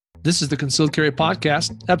This is the Concealed Carry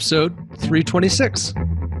Podcast, episode 326.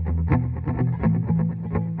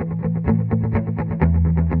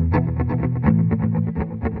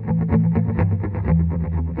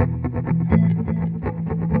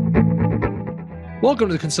 Welcome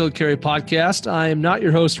to the Concealed Carry Podcast. I am not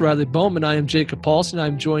your host, Riley Bowman. I am Jacob Paulson.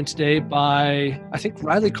 I'm joined today by, I think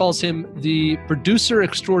Riley calls him the producer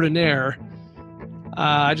extraordinaire.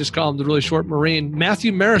 I just call him the really short Marine,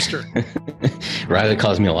 Matthew Marister. Riley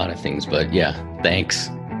calls me a lot of things, but yeah, thanks.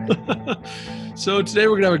 So today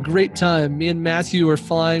we're going to have a great time. Me and Matthew are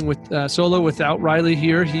flying with solo without Riley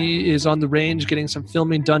here. He is on the range getting some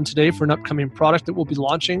filming done today for an upcoming product that we'll be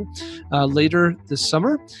launching later this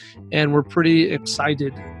summer. And we're pretty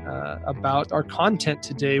excited about our content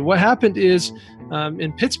today. What happened is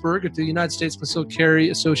in Pittsburgh at the United States Concealed Carry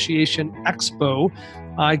Association Expo,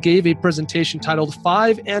 I gave a presentation titled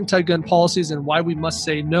 5 Anti-Gun Policies and Why We Must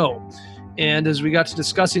Say No. And as we got to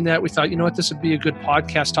discussing that, we thought, you know what, this would be a good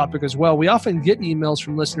podcast topic as well. We often get emails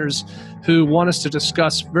from listeners who want us to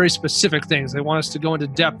discuss very specific things. They want us to go into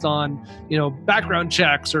depth on, background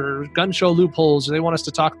checks or gun show loopholes, or they want us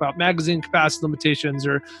to talk about magazine capacity limitations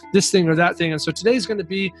or this thing or that thing. And so today's going to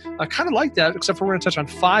be kind of like that, except for we're going to touch on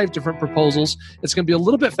 5 different proposals. It's going to be a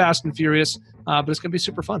little bit fast and furious, but it's going to be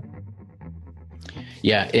super fun.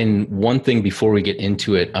 Yeah, and one thing before we get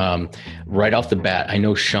into it, right off the bat, I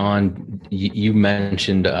know, Sean, you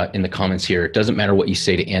mentioned in the comments here, it doesn't matter what you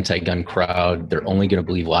say to anti-gun crowd, they're only going to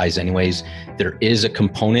believe lies anyways. There is a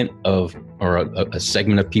component of, or a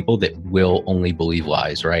segment of people that will only believe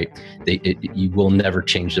lies, right? You will never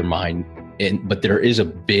change their mind. But there is a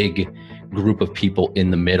big group of people in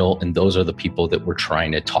the middle, and those are the people that we're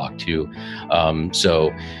trying to talk to.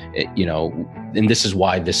 And this is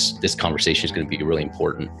why this conversation is going to be really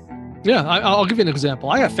important. Yeah, I'll give you an example.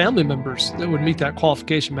 I have family members that would meet that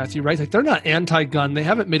qualification, Matthew, right? Like they're not anti-gun. They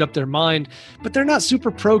haven't made up their mind, but they're not super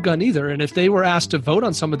pro-gun either. And if they were asked to vote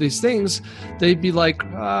on some of these things, they'd be like,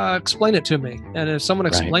 explain it to me. And if someone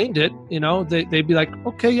explained it, they'd be like,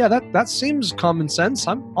 okay, yeah, that seems common sense.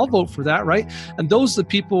 I'll vote for that, right? And those are the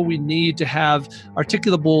people we need to have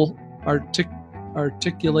articulatable,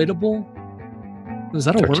 is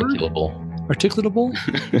that a word? Articulatable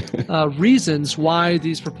reasons why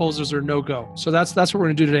these proposals are no-go. So that's what we're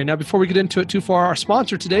going to do today. Now, before we get into it too far, our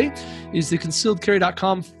sponsor today is the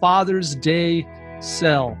ConcealedCarry.com Father's Day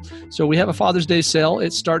sale. So we have a Father's Day sale.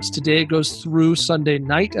 It starts today. It goes through Sunday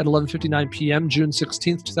night at 11:59 p.m., June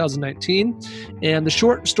 16th, 2019. And the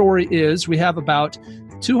short story is we have about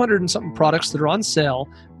 200 and something products that are on sale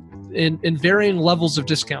in varying levels of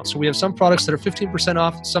discount. So we have some products that are 15%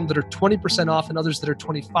 off, some that are 20% off, and others that are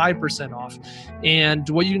 25% off. And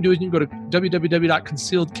what you can do is you can go to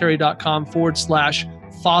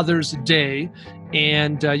www.concealedcarry.com/Father's Day,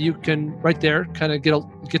 and you can right there kind of get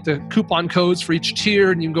the coupon codes for each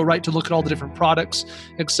tier, and you can go right to look at all the different products,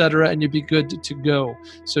 etc., and you'll be good to go.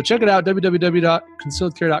 So check it out,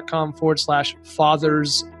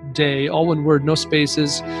 www.concealedcarry.com/Father's Day, all one word, no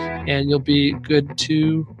spaces, and you'll be good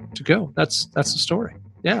to go. That's the story.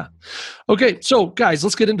 Yeah. Okay. So guys,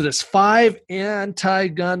 let's get into this. 5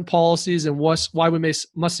 anti-gun policies and why we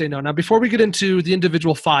must say no. Now, before we get into the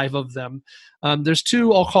individual 5 of them, there's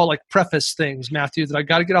 2 I'll call like preface things, Matthew, that I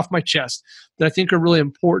got to get off my chest that I think are really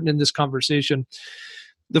important in this conversation.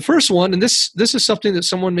 The first one, and this is something that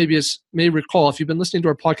someone may recall, if you've been listening to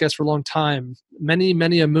our podcast for a long time, many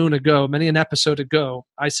an episode ago,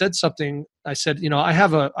 I said something. I said, I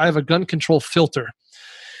have a gun control filter.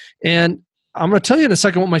 And I'm going to tell you in a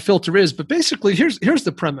second what my filter is, but basically here's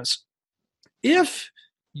the premise. If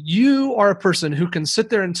you are a person who can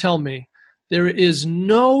sit there and tell me there is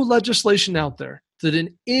no legislation out there that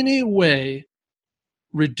in any way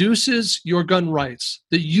reduces your gun rights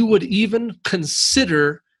that you would even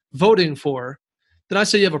consider voting for, then I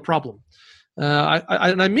say you have a problem.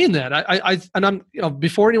 I mean that.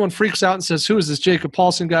 Before anyone freaks out and says, "Who is this Jacob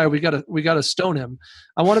Paulson guy? We gotta stone him."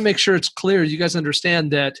 I want to make sure it's clear. You guys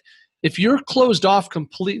understand that if you're closed off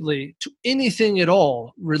completely to anything at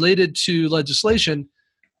all related to legislation,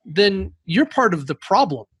 then you're part of the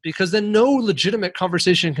problem, because then no legitimate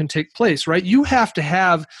conversation can take place, right? You have to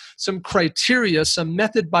have some criteria, some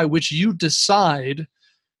method by which you decide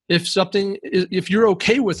if you're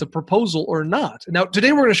okay with a proposal or not. Now,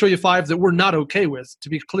 today we're going to show you 5 that we're not okay with, to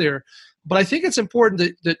be clear. But I think it's important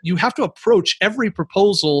that you have to approach every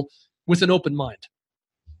proposal with an open mind.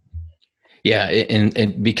 Yeah,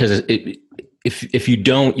 and because if you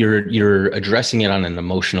don't, you're addressing it on an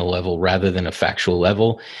emotional level rather than a factual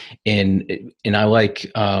level, and I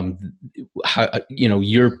like how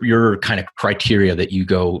your kind of criteria that you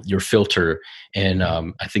go, your filter, and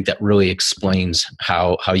I think that really explains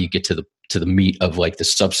how you get to the meat of like the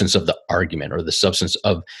substance of the argument or the substance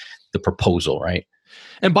of the proposal, right?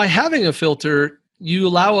 And by having a filter, you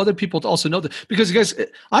allow other people to also know that, because guys,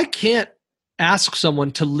 I can't ask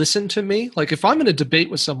someone to listen to me. Like if I'm in a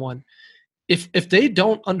debate with someone, if they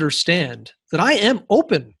don't understand that I am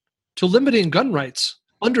open to limiting gun rights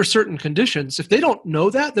under certain conditions, if they don't know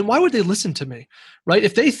that, then why would they listen to me, right?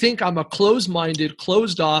 If they think I'm a closed-minded,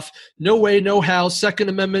 closed off, no way, no how, Second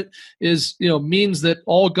Amendment is, means that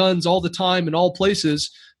all guns all the time in all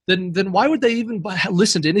places, then why would they even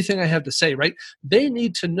listen to anything I have to say, right? They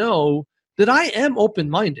need to know that I am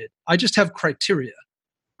open-minded. I just have criteria.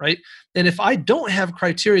 Right. And if I don't have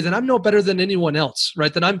criteria, then I'm no better than anyone else.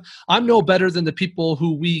 Right. Then I'm no better than the people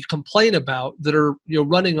who we complain about that are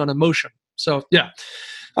running on emotion. So yeah.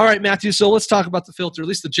 All right, Matthew. So let's talk about the filter, at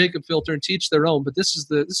least the Jacob filter, and teach their own. But this is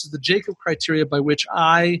the Jacob criteria by which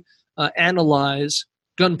I analyze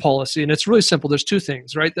gun policy, and it's really simple. There's two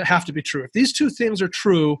things, right, that have to be true. If these two things are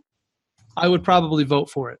true, I would probably vote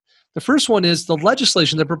for it. The first one is the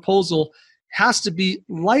legislation, the proposal has to be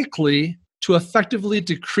likely to effectively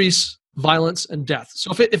decrease violence and death.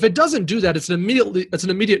 So if it doesn't do that, it's an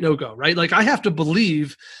immediate no-go, right? Like I have to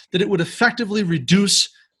believe that it would effectively reduce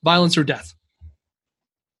violence or death.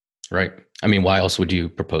 Right. I mean, why else would you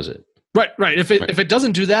propose it? Right. If it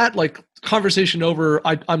doesn't do that, like conversation over,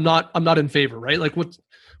 I'm not in favor, right? Like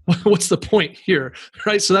what's the point here,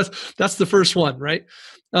 right? So that's the first one, right?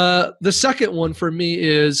 The second one for me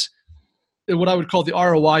is what I would call the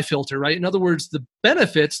ROI filter, right? In other words,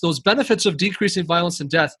 those benefits of decreasing violence and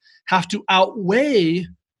death have to outweigh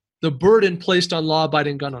the burden placed on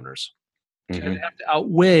law-abiding gun owners. Okay? They have to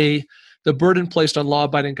outweigh the burden placed on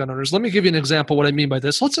law-abiding gun owners. Let me give you an example of what I mean by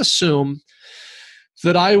this. Let's assume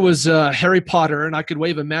that I was Harry Potter and I could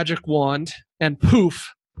wave a magic wand and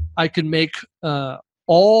poof, I could make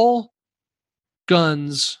all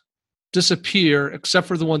guns disappear except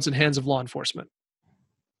for the ones in hands of law enforcement.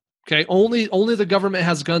 Okay, only the government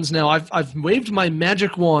has guns now. I've waved my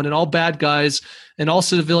magic wand, and all bad guys and all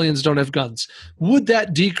civilians don't have guns. Would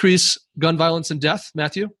that decrease gun violence and death,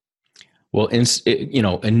 Matthew? Well,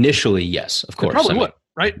 initially, yes, of course. It probably would,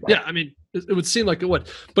 right? Yeah, I mean, it would seem like it would,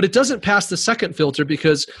 but it doesn't pass the second filter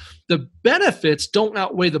because the benefits don't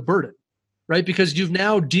outweigh the burden, right? Because you've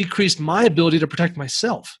now decreased my ability to protect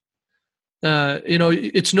myself.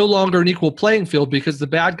 It's no longer an equal playing field because the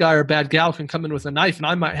bad guy or bad gal can come in with a knife and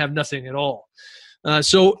I might have nothing at all.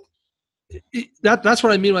 So that's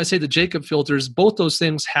what I mean when I say the Jacob filters. Both those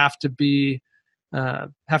things have to be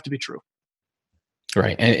true.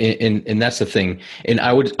 Right, and that's the thing. And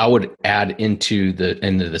I would add into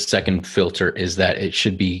the second filter is that it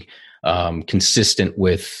should be consistent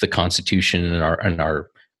with the Constitution and our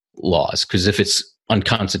laws. Because if it's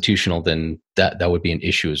unconstitutional, then that would be an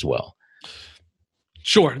issue as well.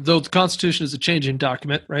 Sure, though the Constitution is a changing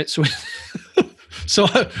document, right? So,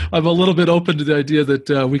 I'm a little bit open to the idea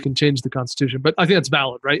that we can change the Constitution, but I think that's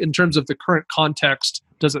valid, right? In terms of the current context,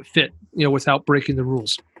 does it fit, without breaking the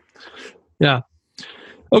rules? Yeah.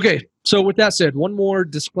 Okay, so with that said, one more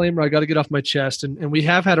disclaimer I got to get off my chest, and we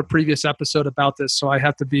have had a previous episode about this, so I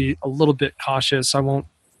have to be a little bit cautious. I won't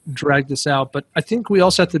drag this out, but I think we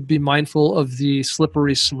also have to be mindful of the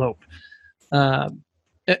slippery slope.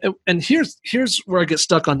 And here's where I get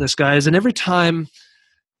stuck on this, guys. And every time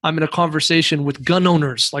I'm in a conversation with gun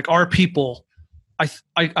owners, like our people,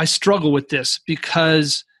 I struggle with this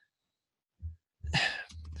because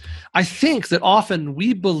I think that often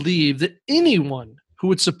we believe that anyone who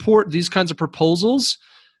would support these kinds of proposals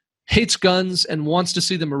hates guns and wants to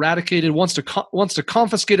see them eradicated, wants to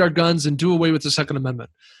confiscate our guns and do away with the Second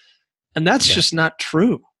Amendment. And that's just not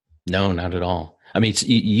true. No, not at all. I mean, it's,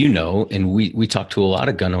 and we talk to a lot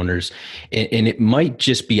of gun owners, and it might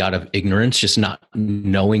just be out of ignorance, just not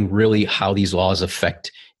knowing really how these laws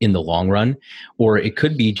affect in the long run, or it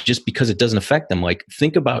could be just because it doesn't affect them. Like,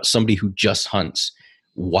 think about somebody who just hunts.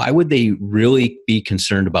 Why would they really be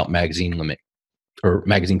concerned about magazine limit or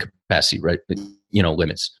magazine capacity, right?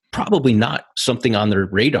 Limits? Probably not something on their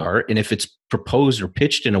radar. And if it's proposed or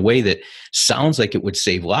pitched in a way that sounds like it would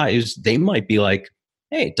save lives, they might be like,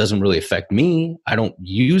 hey, it doesn't really affect me. I don't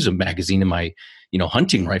use a magazine in my,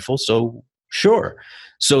 hunting rifle. So sure.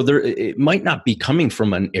 So it might not be coming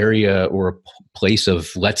from an area or a place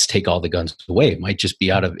of let's take all the guns away. It might just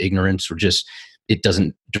be out of ignorance or just it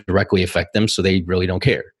doesn't directly affect them. So they really don't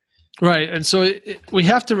care. Right. And so we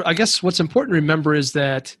have to, I guess what's important to remember is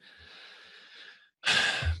that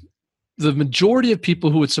The majority of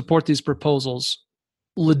people who would support these proposals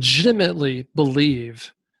legitimately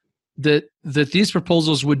believe that these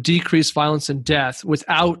proposals would decrease violence and death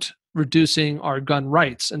without reducing our gun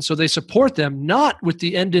rights. And so they support them not with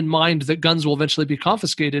the end in mind that guns will eventually be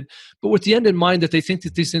confiscated, but with the end in mind that they think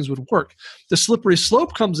that these things would work. The slippery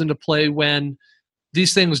slope comes into play when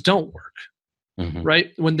these things don't work,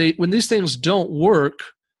 right? When these things don't work,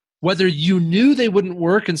 whether you knew they wouldn't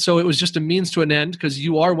work and so it was just a means to an end because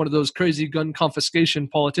you are one of those crazy gun confiscation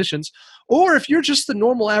politicians, or if you're just the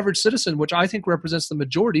normal average citizen, which I think represents the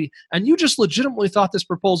majority, and you just legitimately thought this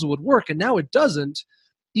proposal would work and now it doesn't,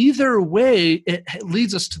 either way, it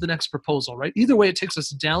leads us to the next proposal, right? Either way, it takes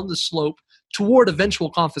us down the slope toward eventual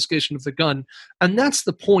confiscation of the gun. And that's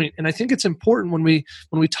the point. And I think it's important when we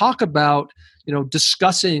talk about,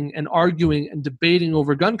 discussing and arguing and debating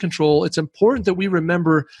over gun control, it's important that we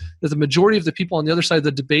remember that the majority of the people on the other side of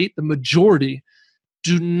the debate, the majority,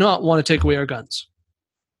 do not want to take away our guns.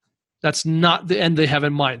 That's not the end they have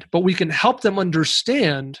in mind. But we can help them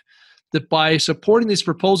understand that by supporting these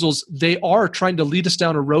proposals, they are trying to lead us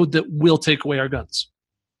down a road that will take away our guns.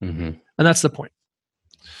 And that's the point.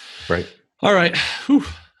 Right. All right. Whew.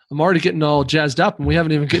 I'm already getting all jazzed up and we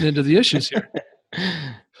haven't even gotten into the issues here.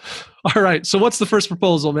 All right. So what's the first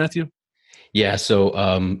proposal, Matthew? Yeah.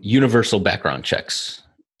 So universal background checks.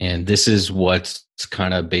 And this is what's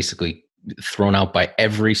kind of basically thrown out by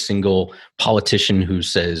every single politician who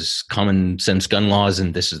says common sense gun laws.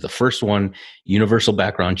 And this is the first one, universal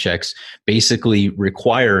background checks, basically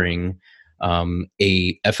requiring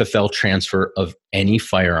a FFL transfer of any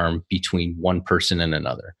firearm between one person and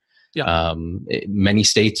another. Yeah. Many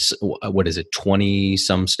states, what is it, 20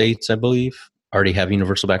 some states, I believe, already have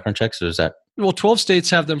universal background checks? Or is that? Well, 12 states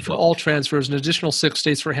have them for all transfers, an additional 6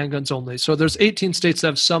 states for handguns only. So there's 18 states that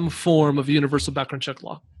have some form of universal background check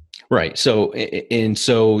law. Right. So let's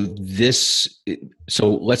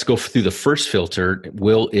go through the first filter.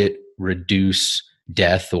 Will it reduce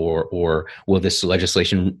death or will this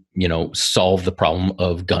legislation, solve the problem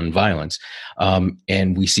of gun violence?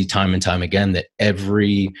 And we see time and time again that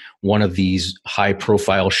every one of these high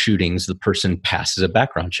profile shootings, the person passes a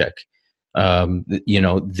background check. Because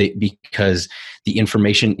the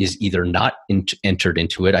information is either not entered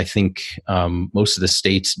into it. I think most of the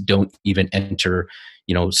states don't even enter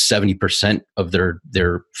 70% of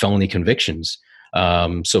their felony convictions.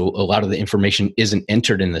 So a lot of the information isn't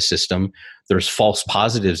entered in the system. There's false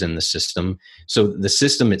positives in the system. So the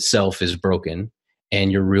system itself is broken, and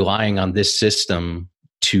you're relying on this system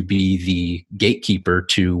to be the gatekeeper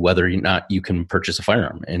to whether or not you can purchase a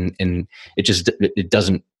firearm. And it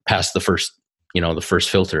doesn't pass the first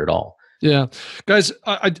filter at all. Yeah. Guys,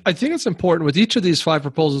 I think it's important with each of these 5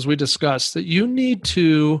 proposals we discussed that you need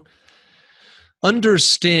to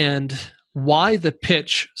understand why the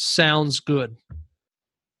pitch sounds good.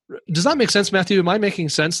 Does that make sense, Matthew? Am I making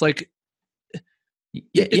sense?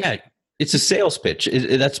 Yeah. It's a sales pitch.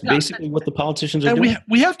 That's basically what the politicians are doing.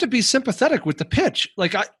 We have to be sympathetic with the pitch.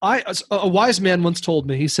 Like a wise man once told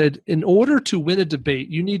me, he said, in order to win a debate,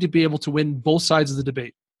 you need to be able to win both sides of the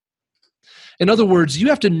debate. In other words, you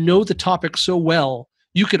have to know the topic so well,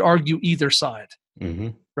 you could argue either side,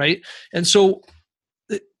 right? And so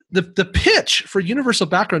the pitch for universal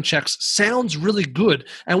background checks sounds really good.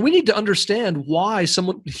 And we need to understand why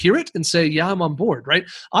someone hear it and say, yeah, I'm on board, right?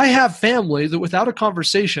 I have family that without a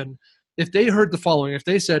conversation, if they heard the following, if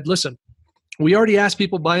they said, listen, we already asked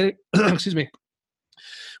people buying,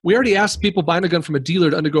 we already asked people buying a gun from a dealer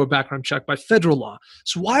to undergo a background check by federal law.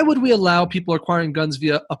 So why would we allow people acquiring guns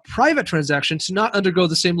via a private transaction to not undergo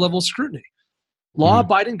the same level of scrutiny?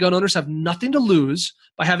 Law-abiding gun owners have nothing to lose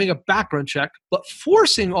by having a background check, but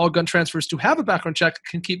forcing all gun transfers to have a background check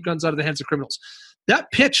can keep guns out of the hands of criminals.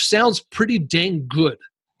 That pitch sounds pretty dang good,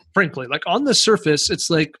 frankly. Like on the surface, it's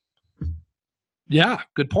like, yeah,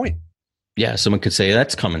 good point. Yeah, someone could say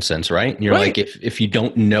that's common sense, right? And you're right. Like, if you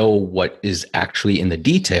don't know what is actually in the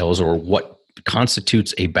details or what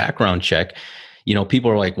constitutes a background check, people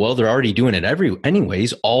are like, well, they're already doing it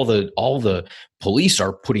anyways. All the police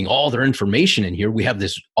are putting all their information in here. We have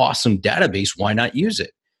this awesome database. Why not use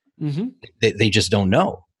it? They just don't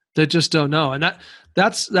know. They just don't know. And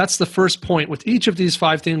that's the first point. With each of these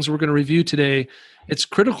 5 things we're going to review today, it's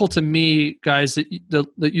critical to me, guys,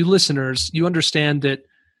 that you listeners, you understand that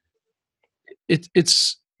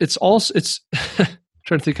it's also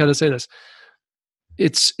trying to think how to say this.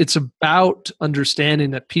 It's about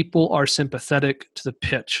understanding that people are sympathetic to the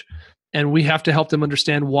pitch, and we have to help them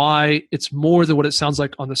understand why it's more than what it sounds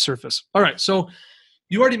like on the surface. All right. So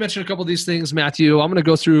You already mentioned a couple of these things, Matthew. I'm going to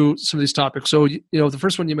go through some of these topics. So, the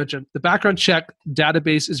first one you mentioned, the background check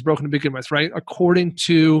database is broken to begin with, right? According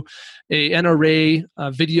to a NRA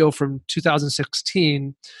video from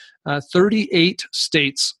 2016, 38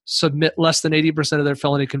 states submit less than 80% of their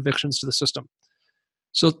felony convictions to the system.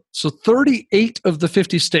 So 38 of the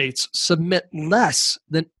 50 states submit less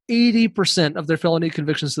than 80% of their felony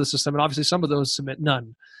convictions to the system. And obviously some of those submit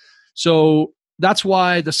none. So that's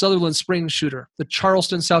why the Sutherland Springs shooter, the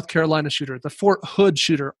Charleston, South Carolina shooter, the Fort Hood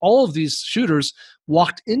shooter, all of these shooters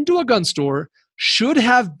walked into a gun store, should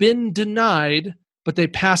have been denied, but they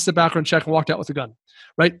passed the background check and walked out with a gun,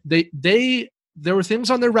 right? There were things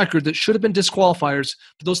on their record that should have been disqualifiers,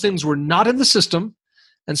 but those things were not in the system,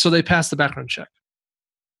 and so they passed the background check.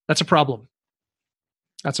 That's a problem.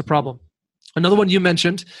 That's a problem. Another one you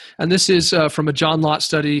mentioned, and this is from a John Lott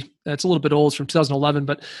study. It's a little bit old, it's from 2011,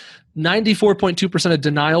 but 94.2% of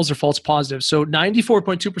denials are false positives. So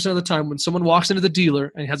 94.2% of the time when someone walks into the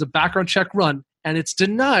dealer and has a background check run and it's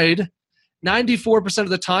denied, 94% of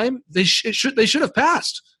the time they should have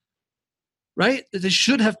passed, right? They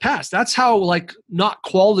should have passed. That's how not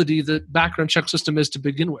quality the background check system is to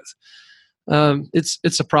begin with.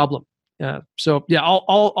 It's a problem. So yeah,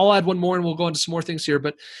 I'll add one more and we'll go into some more things here.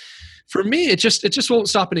 But for me, it just won't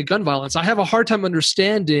stop any gun violence. I have a hard time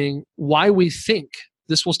understanding why we think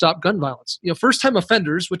this will stop gun violence. First-time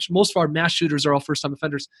offenders, which most of our mass shooters are all first-time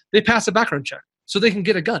offenders, they pass a background check so they can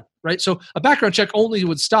get a gun, right? So a background check only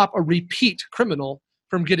would stop a repeat criminal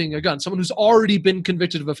from getting a gun, someone who's already been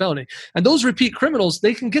convicted of a felony. And those repeat criminals,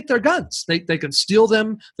 they can get their guns. They can steal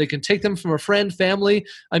them. They can take them from a friend, family.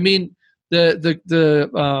 I mean,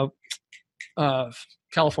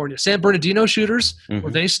 California San Bernardino shooters,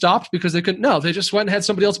 where they stopped because they couldn't. No, they just went and had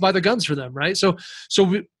somebody else buy the guns for them, right? So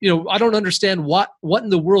we, I don't understand what in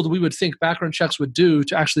the world we would think background checks would do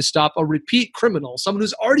to actually stop a repeat criminal, someone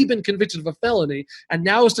who's already been convicted of a felony and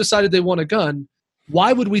now has decided they want a gun.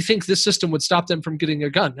 Why would we think this system would stop them from getting a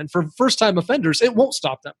gun? And for first-time offenders, it won't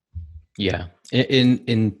stop them. Yeah,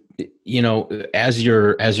 as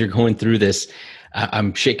you're going through this,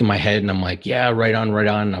 I'm shaking my head and I'm like, yeah, right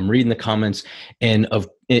on. I'm reading the comments, and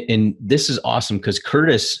this is awesome because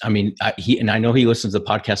Curtis, I mean, I know he listens to the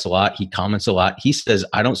podcast a lot. He comments a lot. He says,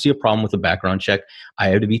 I don't see a problem with a background check. I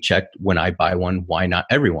have to be checked when I buy one. Why not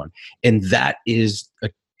everyone? And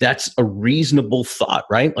that's a reasonable thought,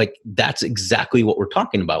 right? Like that's exactly what we're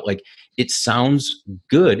talking about. Like it sounds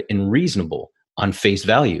good and reasonable on face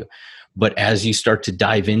value. But as you start to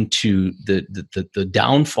dive into the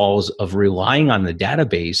downfalls of relying on the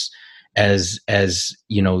database, as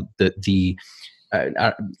the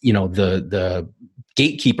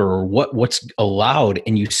gatekeeper or what's allowed,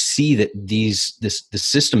 and you see that the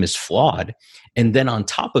system is flawed, and then on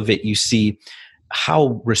top of it, you see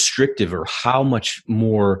how restrictive or how much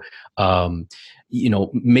more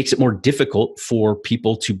makes it more difficult for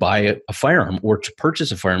people to buy a firearm or to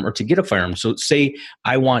purchase a firearm or to get a firearm. So say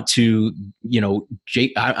I want to,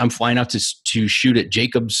 I'm flying out to shoot at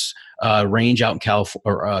Jacobs range out in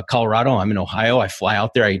Colorado. I'm in Ohio. I fly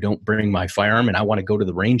out there. I don't bring my firearm and I want to go to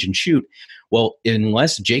the range and shoot. Well,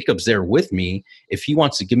 unless Jacob's there with me, if he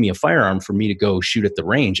wants to give me a firearm for me to go shoot at the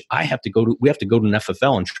range, we have to go to an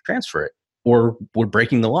FFL and transfer it, or we're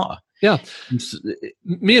breaking the law. Yeah.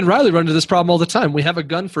 Me and Riley run into this problem all the time. We have a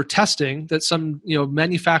gun for testing that some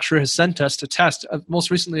manufacturer has sent us to test. Most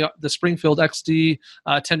recently, the Springfield XD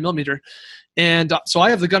 10 millimeter. And so I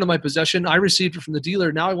have the gun in my possession. I received it from the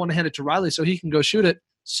dealer. Now I want to hand it to Riley so he can go shoot it.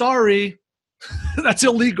 Sorry, that's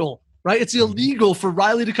illegal. Right? It's illegal for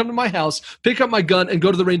Riley to come to my house, pick up my gun, and go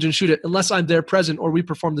to the range and shoot it unless I'm there present or we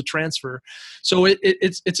perform the transfer. So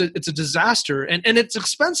it's a disaster and it's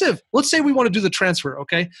expensive. Let's say we want to do the transfer,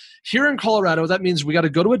 okay? Here in Colorado, that means we got to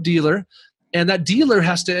go to a dealer, and that dealer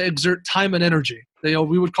has to exert time and energy.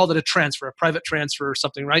 We would call that a transfer, a private transfer or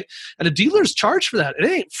something, right? And a dealer's charged for that. It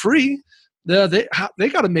ain't free. They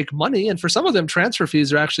got to make money, and for some of them, transfer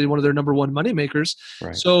fees are actually one of their number one money makers.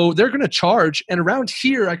 Right. So they're going to charge. And around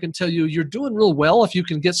here, I can tell you, you're doing real well if you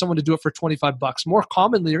can get someone to do it for $25. More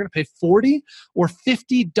commonly, you're going to pay $40 or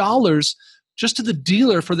 $50 just to the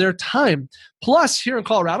dealer for their time. Plus, here in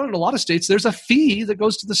Colorado and a lot of states, there's a fee that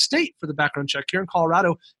goes to the state for the background check. Here in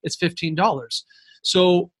Colorado, it's $15.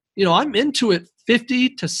 So I'm into it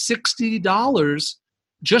 $50 to $60.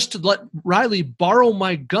 Just to let Riley borrow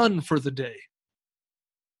my gun for the day.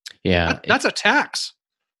 Yeah. That's a tax.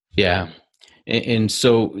 Yeah. And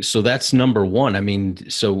so that's number one. I mean,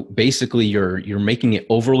 so basically you're making it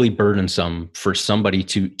overly burdensome for somebody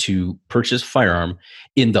to purchase a firearm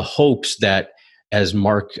in the hopes that as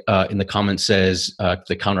Mark in the comments says,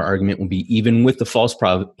 the counter argument will be, even with the false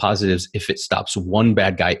positives, if it stops one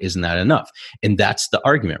bad guy, isn't that enough? And that's the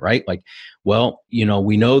argument, right? Like, well,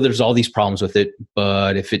 we know there's all these problems with it,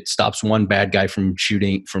 but if it stops one bad guy from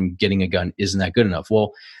getting a gun, isn't that good enough?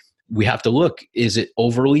 Well, we have to look, is it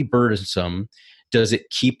overly burdensome? Does it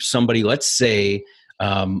keep somebody, let's say,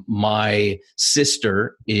 my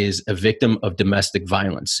sister is a victim of domestic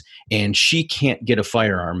violence and she can't get a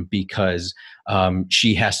firearm because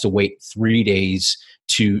she has to wait 3 days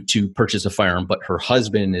to purchase a firearm, but her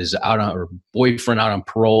husband is her boyfriend out on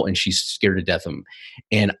parole and she's scared to death of him.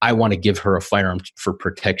 And I want to give her a firearm for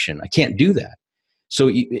protection. I can't do that. So,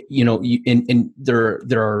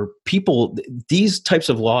 there are people, these types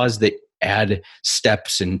of laws that add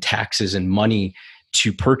steps and taxes and money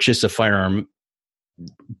to purchase a firearm,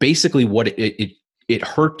 basically what it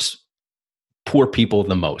hurts poor people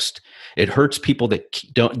the most. It hurts people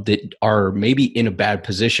that are maybe in a bad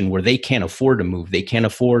position where they can't afford to move. They can't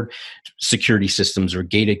afford security systems or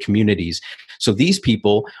gated communities. So these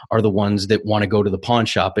people are the ones that want to go to the pawn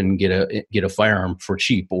shop and get a firearm for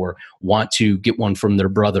cheap, or want to get one from their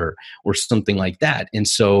brother or something like that. And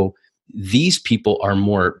so these people are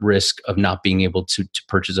more at risk of not being able to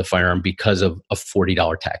purchase a firearm because of a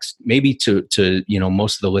 $40 tax. Maybe to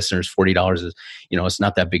most of the listeners, $40 is, it's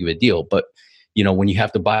not that big of a deal. But, when you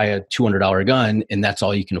have to buy a $200 gun and that's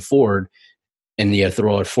all you can afford, and you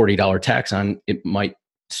throw a $40 tax on, it might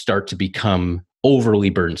start to become overly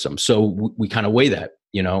burdensome. So we kind of weigh that.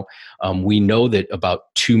 We know that about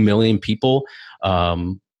 2 million people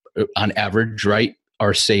on average, right,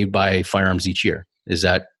 are saved by firearms each year.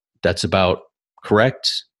 That's about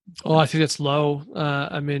correct? Oh, I think it's low.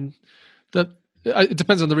 It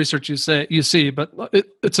depends on the research you see, but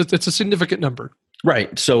it's a significant number.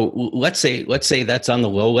 Right. So let's say that's on the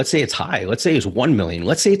low. Let's say it's high. Let's say it's 1 million.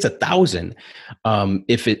 Let's say it's 1,000.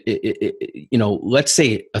 Let's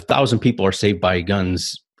say 1,000 people are saved by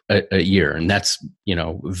guns a year, and that's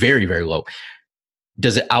very, very low.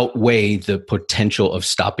 Does it outweigh the potential of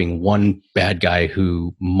stopping one bad guy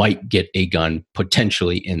who might get a gun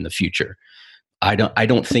potentially in the future? I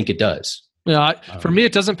don't think it does. Yeah, for me,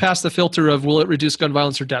 it doesn't pass the filter of will it reduce gun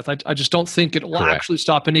violence or death. I just don't think it will actually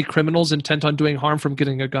stop any criminals intent on doing harm from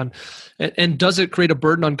getting a gun. And does it create a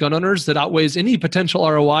burden on gun owners that outweighs any potential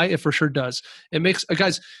ROI? It for sure does. It makes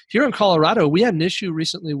guys here in Colorado, we had an issue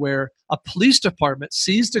recently where a police department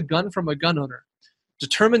seized a gun from a gun owner,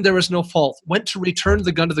 determined there was no fault, went to return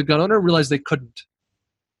the gun to the gun owner, realized they couldn't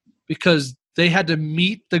because they had to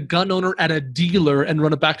meet the gun owner at a dealer and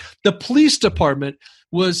run it back. The police department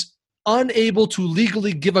was unable to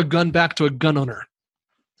legally give a gun back to a gun owner,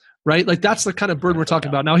 right? Like that's the kind of burden we're talking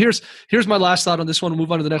about. Now, here's my last thought on this one. We'll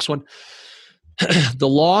move on to the next one. The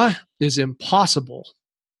law is impossible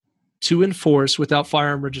to enforce without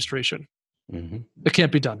firearm registration. Mm-hmm. It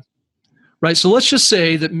can't be done. Right. So let's just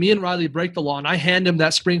say that me and Riley break the law and I hand him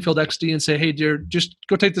that Springfield XD and say, hey, dear, just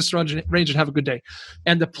go take this range and have a good day.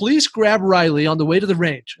 And the police grab Riley on the way to the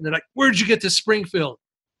range. And they're like, where'd you get this Springfield?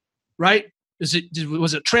 Right? Was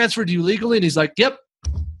it transferred to you legally? And he's like, yep.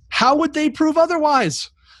 How would they prove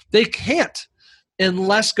otherwise? They can't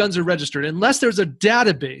unless guns are registered, unless there's a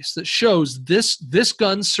database that shows this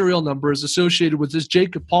gun's serial number is associated with this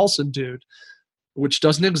Jacob Paulson dude, which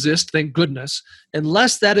doesn't exist, thank goodness.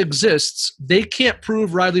 Unless that exists, they can't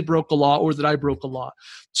prove Riley broke a law or that I broke a law.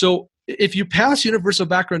 So if you pass universal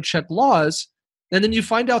background check laws and then you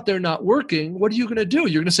find out they're not working, what are you going to do?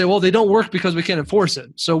 You're going to say, well, they don't work because we can't enforce it.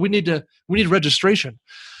 So we need registration.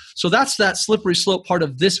 So that's that slippery slope part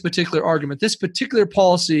of this particular argument. This particular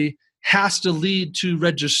policy has to lead to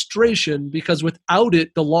registration because without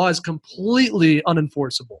it, the law is completely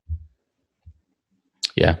unenforceable.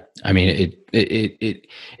 Yeah, I mean, the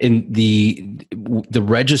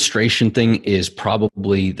registration thing is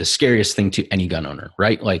probably the scariest thing to any gun owner,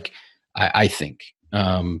 right? Like, I think,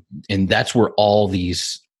 and that's where all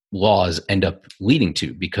these laws end up leading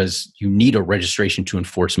to, because you need a registration to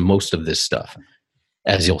enforce most of this stuff,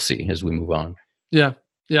 as you'll see as we move on. Yeah.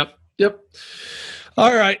 Yep.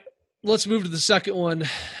 All right, let's move to the second one.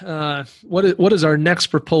 What is our next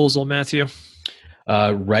proposal, Matthew?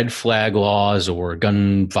 Red flag laws or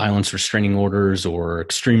gun violence restraining orders or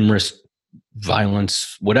extreme risk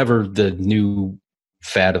violence, whatever the new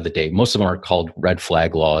fad of the day. Most of them are called red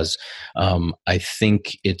flag laws. I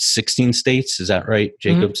think it's 16 states. Is that right,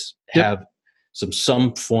 Jacobs? Mm-hmm. Yep. Have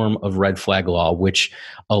some form of red flag law, which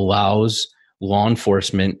allows law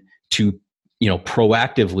enforcement to,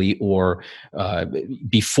 proactively or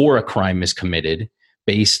before a crime is committed,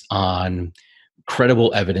 based on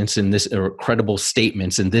credible evidence in this, or credible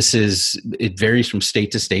statements, and it varies from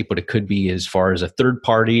state to state, but it could be as far as a third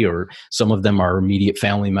party, or some of them are immediate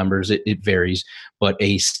family members. It varies, but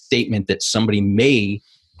a statement that somebody may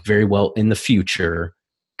very well in the future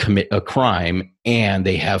commit a crime and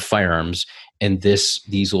they have firearms, and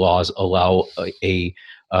these laws allow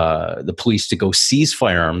the police to go seize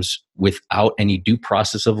firearms without any due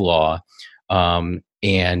process of law,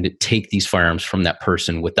 and take these firearms from that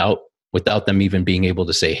person without them even being able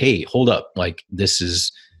to say, hey, hold up, like this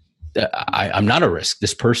is, I'm not a risk.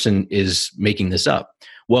 This person is making this up.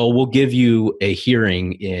 Well, we'll give you a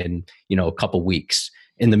hearing in, a couple weeks.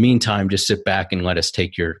 In the meantime, just sit back and let us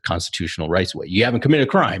take your constitutional rights away. You haven't committed a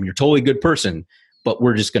crime. You're a totally good person, but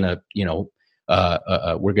we're just going to,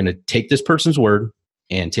 we're going to take this person's word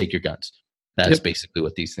and take your guns. That's basically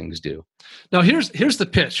what these things do. Now, here's the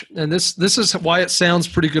pitch, and this is why it sounds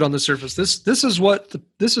pretty good on the surface. This is what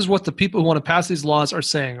the people who want to pass these laws are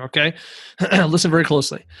saying. Okay, listen very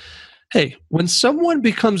closely. Hey, when someone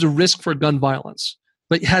becomes a risk for gun violence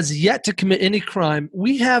but has yet to commit any crime,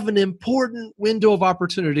 we have an important window of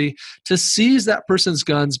opportunity to seize that person's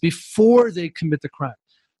guns before they commit the crime.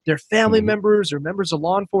 Their family members or members of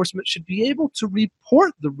law enforcement should be able to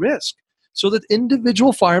report the risk, so that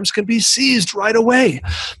individual firearms can be seized right away.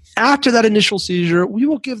 After that initial seizure, we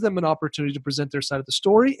will give them an opportunity to present their side of the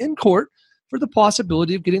story in court for the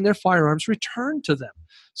possibility of getting their firearms returned to them.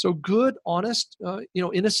 So good, honest,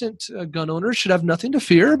 innocent gun owners should have nothing to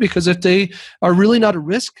fear, because if they are really not a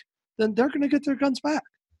risk, then they're going to get their guns back.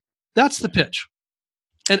 That's the pitch.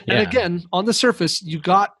 And again, on the surface,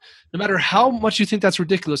 no matter how much you think that's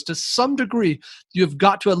ridiculous, to some degree, you have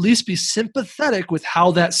got to at least be sympathetic with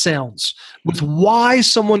how that sounds, with why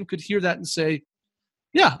someone could hear that and say,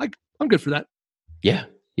 yeah, I'm good for that. Yeah.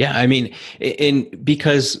 Yeah. I mean,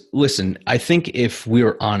 because listen, I think if we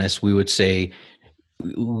were honest, we would say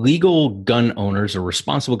legal gun owners or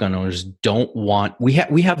responsible gun owners don't want, we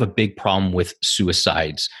have a big problem with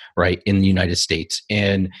suicides, right, in the United States.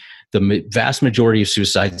 And the vast majority of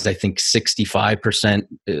suicides, I think 65%,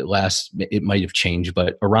 it might have changed,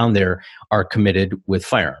 but around there, are committed with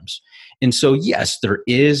firearms. And so, yes, there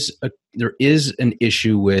is an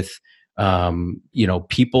issue with,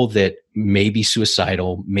 people that may be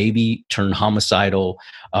suicidal, maybe turn homicidal,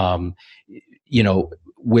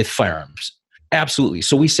 with firearms. Absolutely.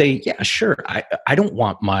 So we say, yeah, sure. I don't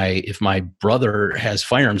want if my brother has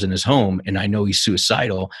firearms in his home and I know he's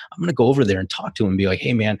suicidal, I'm going to go over there and talk to him and be like,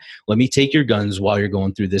 hey man, let me take your guns while you're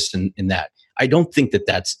going through this and that. I don't think that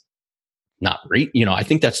that's not right. I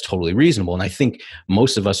think that's totally reasonable. And I think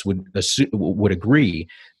most of us would agree.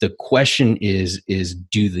 The question is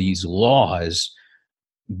do these laws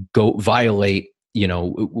violate,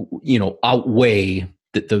 outweigh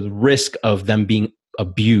the risk of them being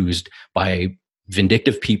abused by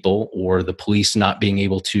vindictive people, or the police not being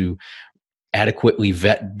able to adequately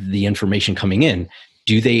vet the information coming in?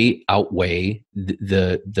 Do they outweigh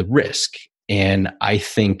the risk? And I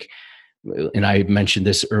think, and I mentioned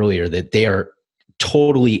this earlier, that they are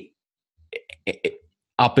totally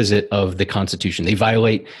opposite of the Constitution. They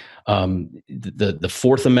violate the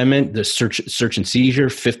Fourth Amendment, the search and seizure,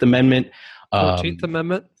 Fifth Amendment, 14th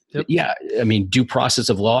Amendment. Yep. Yeah, I mean, due process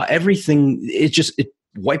of law, everything, it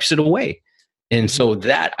wipes it away. And so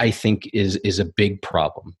that, I think, is a big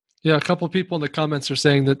problem. Yeah, a couple of people in the comments are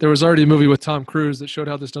saying that there was already a movie with Tom Cruise that showed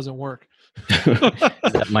how this doesn't work.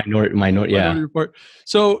 That minority, yeah. Report.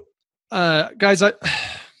 So, guys,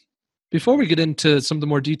 before we get into some of the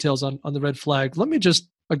more details on the red flag, let me just,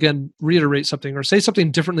 again, reiterate something or say something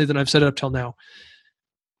differently than I've said it up till now.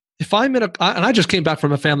 If I'm and I just came back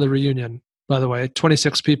from a family reunion, by the way,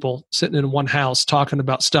 26 people sitting in one house talking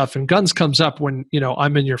about stuff, and guns comes up when,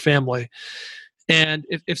 I'm in your family. And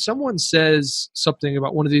if someone says something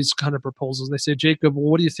about one of these kind of proposals, and they say, Jacob,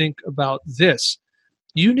 well, what do you think about this?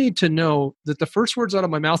 You need to know that the first words out of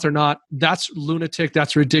my mouth are not, that's lunatic,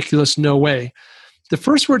 that's ridiculous, no way. The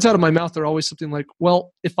first words out of my mouth are always something like,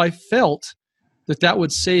 well, if I felt that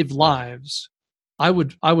would save lives, I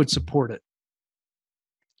would support it.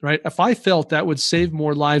 Right? If I felt that would save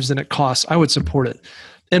more lives than it costs, I would support it.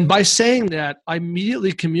 And by saying that, I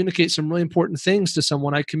immediately communicate some really important things to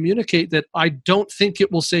someone. I communicate that I don't think it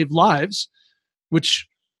will save lives, which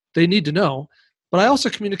they need to know. But I also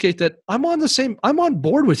communicate that I'm on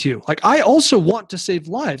board with you. Like, I also want to save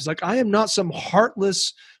lives. Like, I am not some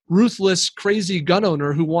heartless, ruthless, crazy gun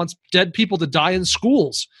owner who wants dead people to die in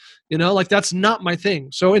schools. That's not my thing.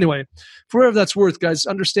 So anyway, for whatever that's worth, guys,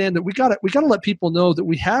 understand that we gotta let people know that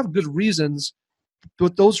we have good reasons,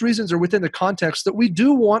 but those reasons are within the context that we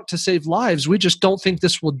do want to save lives. We just don't think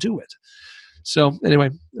this will do it. So anyway,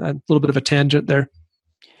 a little bit of a tangent there.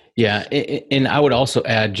 Yeah, and I would also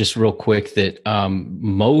add just real quick that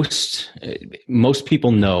most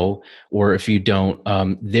people know, or if you don't,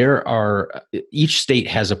 each state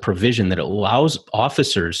has a provision that allows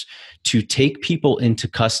officers to take people into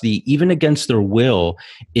custody even against their will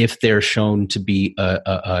if they're shown to be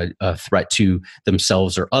a threat to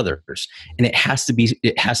themselves or others, and it has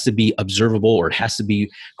to be observable, or it has to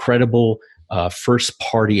be credible. First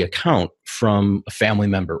party account from a family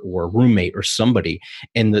member or a roommate or somebody.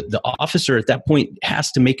 And the officer at that point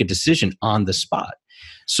has to make a decision on the spot.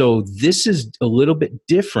 So this is a little bit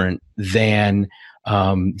different than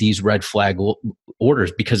these red flag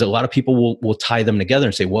orders, because a lot of people will tie them together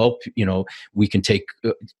and say, well, we can take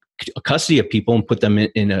custody of people and put them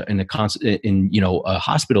in a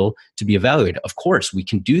hospital to be evaluated. Of course, we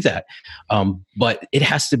can do that. But it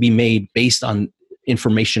has to be made based on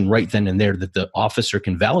information right then and there that the officer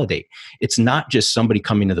can validate. It's not just somebody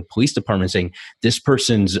coming to the police department saying this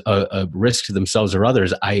person's a risk to themselves or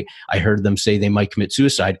others. I heard them say they might commit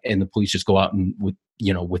suicide, and the police just go out and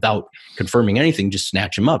without confirming anything, just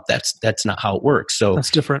snatch them up. That's not how it works. So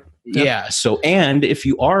that's different. Yeah. So, and if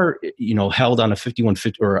you are, held on a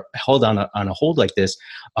 5150 or held on a hold like this,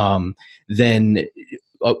 then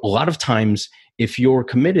a lot of times, if you're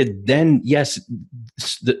committed, then yes,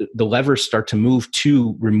 the levers start to move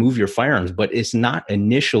to remove your firearms, but it's not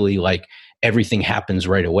initially like everything happens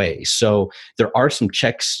right away. So there are some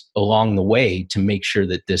checks along the way to make sure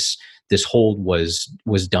that this hold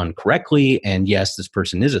was done correctly. And yes, this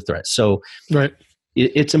person is a threat. So right.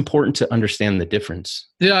 It's important to understand the difference.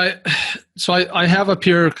 Yeah. So I have up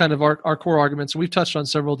here kind of our core arguments. We've touched on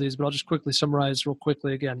several of these, but I'll just quickly summarize real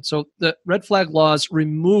quickly again. So the red flag laws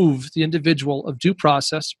remove the individual of due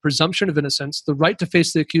process, presumption of innocence, the right to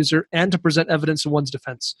face the accuser, and to present evidence in one's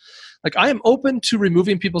defense. Like, I am open to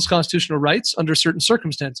removing people's constitutional rights under certain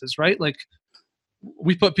circumstances, right? Like,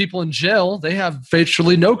 we put people in jail, they have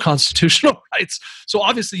virtually no constitutional rights. So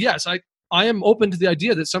obviously, yes, I am open to the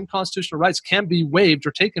idea that some constitutional rights can be waived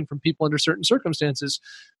or taken from people under certain circumstances,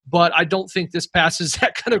 but I don't think this passes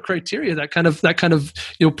that kind of criteria, that kind of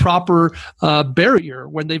proper barrier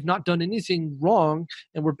when they've not done anything wrong,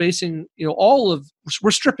 and we're basing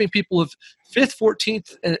we're stripping people of Fifth,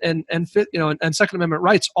 14th, and Fifth, and Second Amendment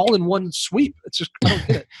rights all in one sweep. It's just, I don't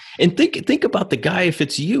get it. And think about the guy. If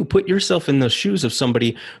it's you, put yourself in the shoes of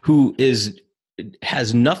somebody who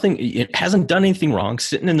has nothing, it hasn't done anything wrong,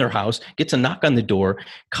 sitting in their house, gets a knock on the door,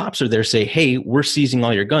 cops are there, say, hey, we're seizing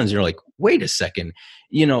all your guns. You're like, wait a second,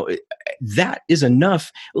 that is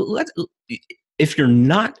enough. If you're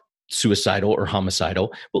not suicidal or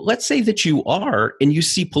homicidal, but let's say that you are, and you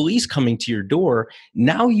see police coming to your door,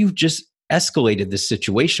 now you've just escalated this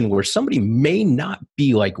situation where somebody may not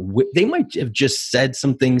be like, they might have just said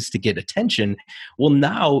some things to get attention. Well,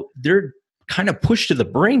 now they're kind of pushed to the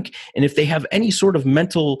brink. And if they have any sort of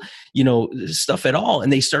mental, stuff at all,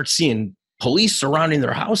 and they start seeing police surrounding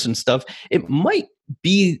their house and stuff, that might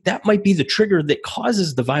be the trigger that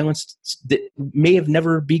causes the violence that may have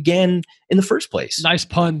never began in the first place. Nice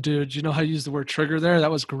pun, dude. You know how you use the word trigger there?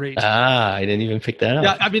 That was great. I didn't even pick that up.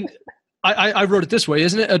 Yeah, I mean, I wrote it this way.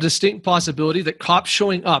 Isn't it a distinct possibility that cops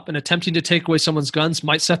showing up and attempting to take away someone's guns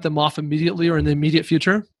might set them off immediately or in the immediate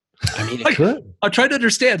future? I mean, it could. I'm trying to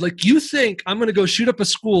understand. Like, you think I'm going to go shoot up a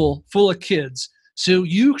school full of kids, so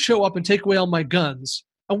you show up and take away all my guns.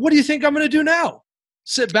 And what do you think I'm going to do now?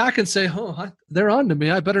 Sit back and say, oh, they're on to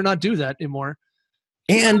me. I better not do that anymore.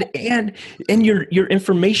 And your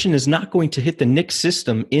information is not going to hit the NICS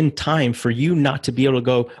system in time for you not to be able to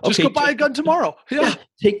go, okay, just go buy a gun tomorrow. Yeah.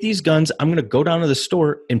 Take these guns. I'm going to go down to the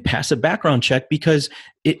store and pass a background check, because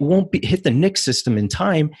it won't hit the NICS system in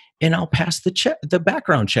time, and I'll pass the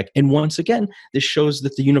background check. And once again, this shows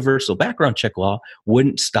that the universal background check law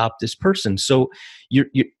wouldn't stop this person. So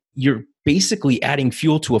you're basically adding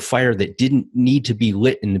fuel to a fire that didn't need to be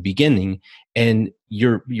lit in the beginning, and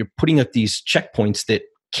you're putting up these checkpoints that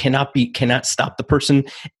cannot stop the person.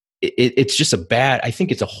 It's just I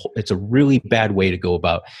think it's a really bad way to go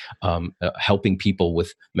about helping people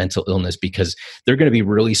with mental illness, because they're going to be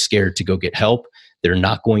really scared to go get help. They're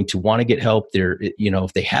not going to want to get help.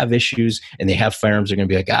 If they have issues and they have firearms, they're going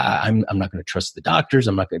to be like, I'm not going to trust the doctors.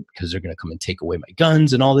 I'm not going, because they're going to come and take away my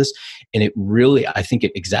guns and all this. And it really, I think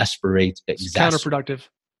it exasperates. It's counterproductive.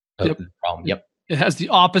 The problem. Yep. It has the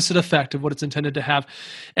opposite effect of what it's intended to have.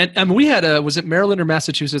 And we had was it Maryland or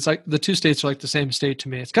Massachusetts? Like, the two states are like the same state to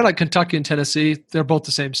me. It's kind of like Kentucky and Tennessee. They're both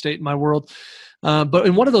the same state in my world. But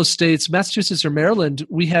in one of those states, Massachusetts or Maryland,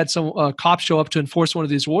 we had some cops show up to enforce one of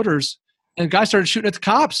these orders, and a guy started shooting at the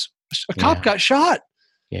cops. A cop got shot.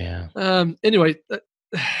 Yeah. Anyway,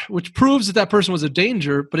 which proves that that person was a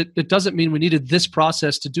danger, but it doesn't mean we needed this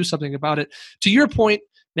process to do something about it. To your point,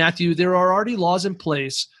 Matthew, there are already laws in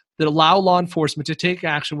place that allow law enforcement to take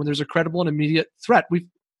action when there's a credible and immediate threat.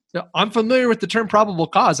 I'm familiar with the term probable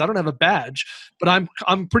cause. I don't have a badge, but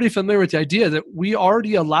I'm pretty familiar with the idea that we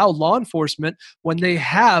already allow law enforcement, when they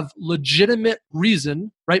have legitimate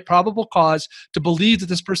reason, right, probable cause to believe that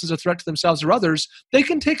this person is a threat to themselves or others, they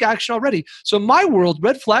can take action already. So in my world,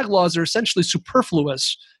 red flag laws are essentially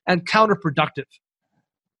superfluous and counterproductive.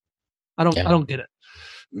 I don't get it.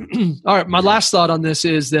 All right, my last thought on this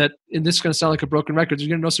is that, and this is going to sound like a broken record, you're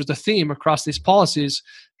going to notice there's a theme across these policies.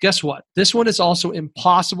 Guess what? This one is also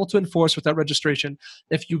impossible to enforce without registration.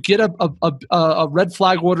 If you get a red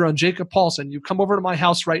flag order on Jacob Paulson, you come over to my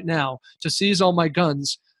house right now to seize all my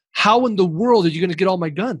guns, how in the world are you going to get all my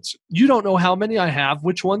guns? You don't know how many I have,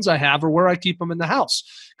 which ones I have, or where I keep them in the house,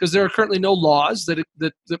 because there are currently no laws that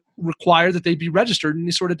require that they be registered in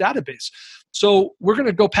any sort of database. So we're going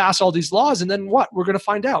to go pass all these laws, and then what? We're going to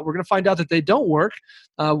find out. We're going to find out that they don't work.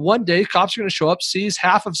 One day, cops are going to show up, seize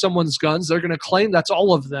half of someone's guns. They're going to claim that's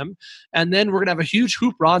all of them, and then we're going to have a huge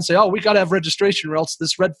hoopla and say, "Oh, we got to have registration, or else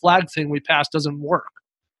this red flag thing we passed doesn't work."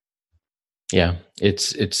 Yeah,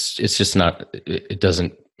 it's just not. It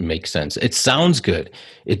doesn't make sense. It sounds good.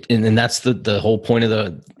 And that's the whole point of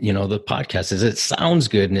the podcast is it sounds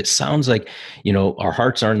good, and it sounds like, our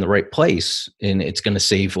hearts are in the right place and it's going to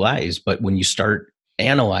save lives. But when you start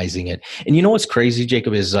analyzing it, and what's crazy,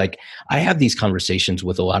 Jacob, is like, I have these conversations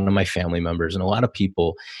with a lot of my family members and a lot of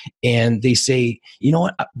people, and they say, you know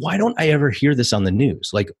what, why don't I ever hear this on the news?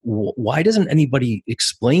 Like, why doesn't anybody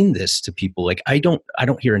explain this to people? Like, I don't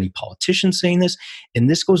hear any politicians saying this. And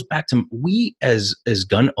this goes back to, we as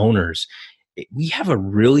gun owners, we have a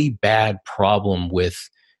really bad problem with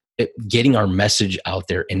getting our message out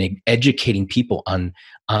there and educating people on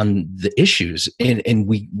the issues, and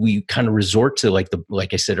we kind of resort to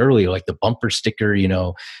like I said earlier, like the bumper sticker,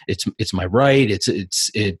 it's my right,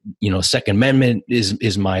 it's Second Amendment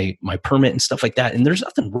is my permit and stuff like that. And there's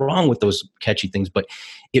nothing wrong with those catchy things, but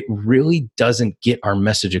it really doesn't get our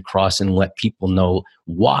message across and let people know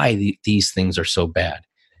why these things are so bad.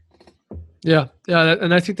 Yeah,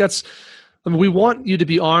 and I think we want you to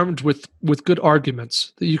be armed with good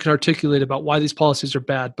arguments that you can articulate about why these policies are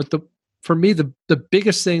bad. But for me, the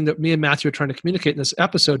biggest thing that me and Matthew are trying to communicate in this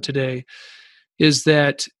episode today is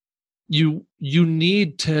that you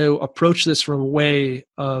need to approach this from a way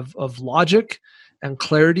of logic and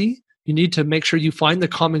clarity. You need to make sure you find the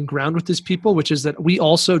common ground with these people, which is that we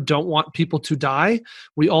also don't want people to die.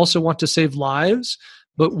 We also want to save lives.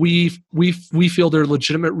 But we feel there are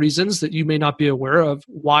legitimate reasons that you may not be aware of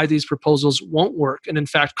why these proposals won't work and in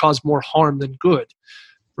fact cause more harm than good,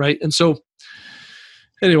 right? And so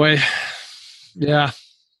anyway, yeah.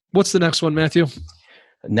 What's the next one, Matthew?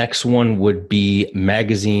 Next one would be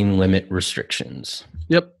magazine limit restrictions.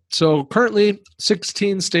 Yep. So currently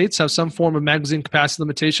 16 states have some form of magazine capacity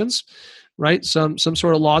limitations, right? Some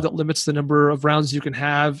sort of law that limits the number of rounds you can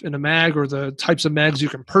have in a mag, or the types of mags you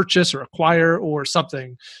can purchase or acquire, or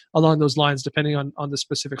something along those lines, depending on the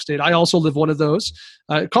specific state. I also live one of those.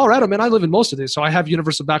 Colorado, man, I live in most of these. So I have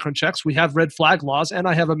universal background checks. We have red flag laws, and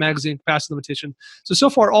I have a magazine capacity limitation. So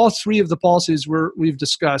far, all three of the policies we've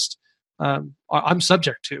discussed, I'm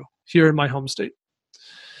subject to here in my home state.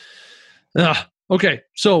 Okay,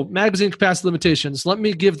 so magazine capacity limitations. Let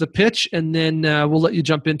me give the pitch, and then we'll let you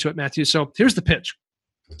jump into it, Matthew. So here's the pitch.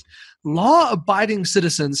 Law-abiding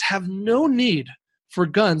citizens have no need for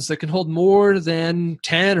guns that can hold more than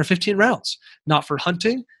 10 or 15 rounds, not for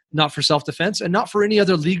hunting, not for self-defense, and not for any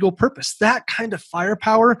other legal purpose. That kind of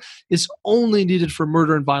firepower is only needed for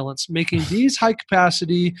murder and violence. Making these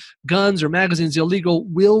high-capacity guns or magazines illegal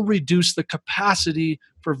will reduce the capacity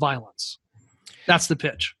for violence. That's the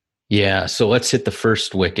pitch. Yeah, so let's hit the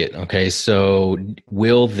first wicket. Okay, so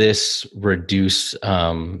will this reduce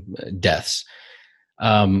deaths?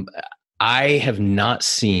 I have not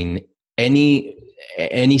seen any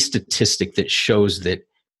statistic that shows that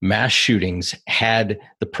mass shootings had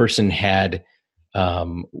the person had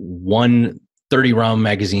one 30-round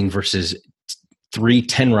magazine versus three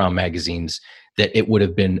 10-round magazines, that it would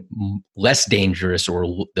have been less dangerous, or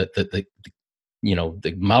the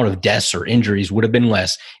amount of deaths or injuries would have been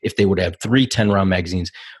less if they would have three 10-round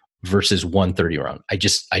magazines versus one 30-round.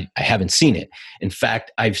 I haven't seen it. In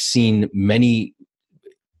fact, I've seen many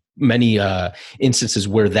instances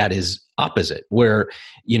where that is opposite, where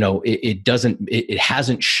it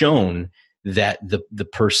hasn't shown that the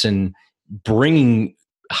person bringing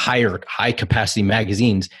high capacity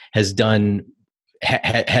magazines has done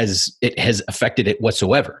has affected it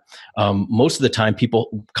whatsoever. Most of the time,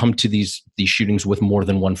 people come to these shootings with more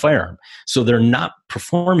than one firearm, so they're not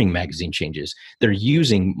performing magazine changes. They're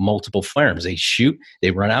using multiple firearms. They shoot,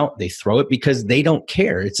 they run out, they throw it because they don't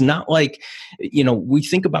care. It's not like, we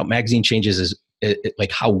think about magazine changes as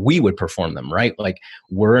like how we would perform them, right? Like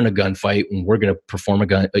we're in a gunfight and we're going to perform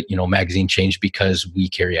a magazine change because we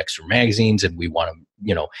carry extra magazines and we want to,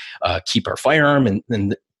 keep our firearm.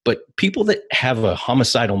 But people that have a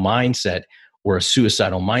homicidal mindset or a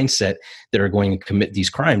suicidal mindset that are going to commit these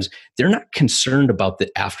crimes, they're not concerned about the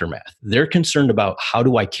aftermath. They're concerned about, how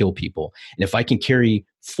do I kill people? And if I can carry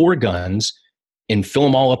 4 guns and fill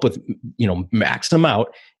them all up with, max them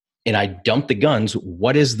out, and I dump the guns,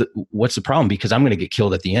 what's the problem? Because I'm going to get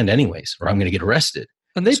killed at the end anyways, or I'm going to get arrested.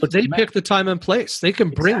 And they pick the time and place. They can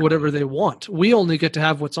bring whatever they want. We only get to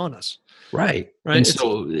have what's on us. Right. And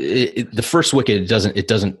so the first wicket, it doesn't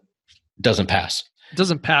pass. It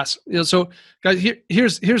doesn't pass. So guys,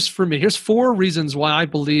 here's for me. Here's 4 reasons why I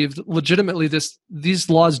believe legitimately these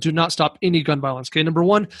laws do not stop any gun violence. Okay. Number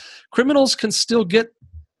 1, criminals can still get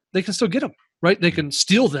them, right? They can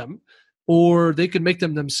steal them, or they can make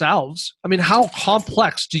them themselves. I mean, how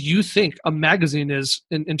complex do you think a magazine is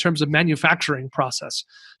in terms of manufacturing process?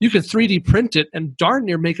 You can 3D print it and darn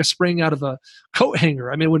near make a spring out of a coat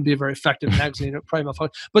hanger. I mean, it wouldn't be a very effective magazine,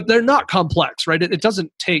 but they're not complex, right? It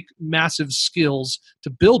doesn't take massive skills to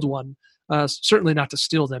build one, certainly not to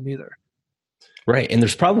steal them either. Right. And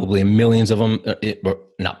there's probably millions of them,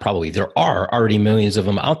 not probably, there are already millions of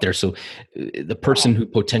them out there. So the person who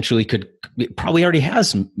potentially could probably already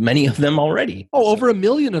has many of them already. Over 1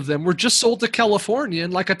 million of them were just sold to California in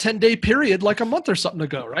like a 10-day period, like a month or something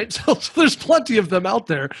ago, right? So there's plenty of them out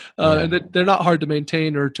there, and they're not hard to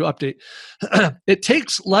maintain or to update. It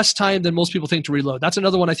takes less time than most people think to reload. That's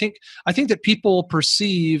another one. I think that people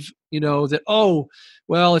perceive, that,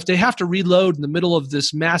 if they have to reload in the middle of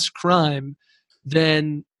this mass crime,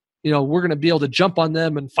 then we're going to be able to jump on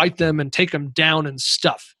them and fight them and take them down and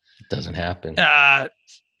stuff. It doesn't happen.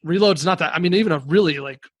 Reload's not that. I mean, even a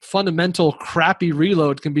really fundamental crappy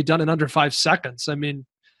reload can be done in under 5 seconds. I mean,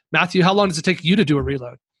 Matthew, how long does it take you to do a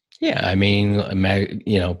reload? Yeah, I mean,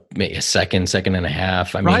 maybe a second and a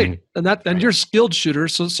half. Right, and you're a skilled shooter,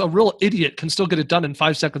 so a real idiot can still get it done in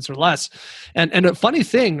 5 seconds or less. And a funny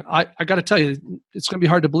thing, I got to tell you, it's going to be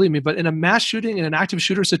hard to believe me, but in a mass shooting, in an active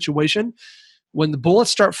shooter situation, when the bullets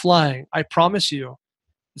start flying, I promise you,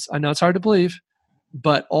 I know it's hard to believe,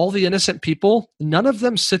 but all the innocent people, none of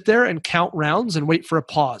them sit there and count rounds and wait for a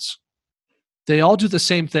pause. They all do the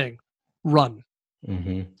same thing: run.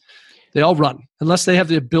 Mm-hmm. They all run. Unless they have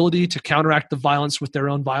the ability to counteract the violence with their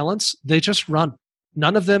own violence, they just run.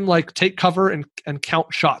 None of them take cover and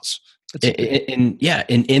count shots.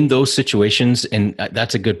 In those situations, and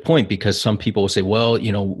that's a good point, because some people will say, well,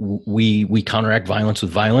 we counteract violence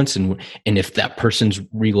with violence, and if that person's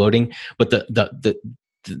reloading, but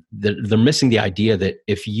they're missing the idea that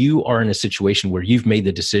if you are in a situation where you've made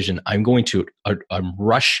the decision, I'm going to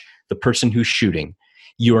rush the person who's shooting,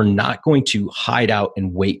 you are not going to hide out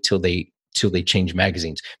and wait till they change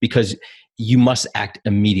magazines, because you must act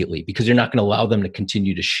immediately, because you're not going to allow them to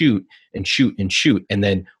continue to shoot and shoot and shoot, and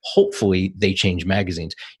then hopefully they change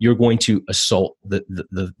magazines. You're going to assault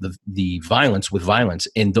the violence with violence.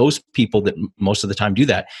 And those people that most of the time do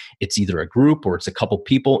that, it's either a group or it's a couple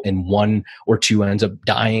people, and 1 or 2 ends up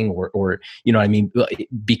dying, or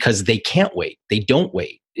because they can't wait. They don't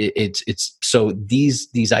wait. It's so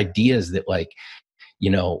these ideas that I'm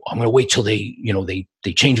going to wait till they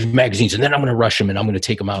change magazines, and then I'm going to rush them and I'm going to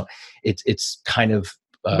take them out. It's kind of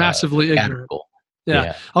massively ignorant.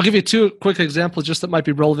 Yeah. I'll give you 2 quick examples just that might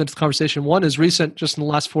be relevant to the conversation. One is recent, just in the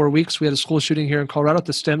last 4 weeks, we had a school shooting here in Colorado at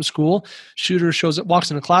the STEM school. Shooter walks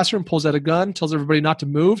in a classroom, pulls out a gun, tells everybody not to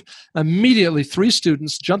move. Immediately, 3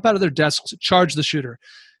 students jump out of their desks, charge the shooter.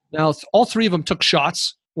 Now, all 3 of them took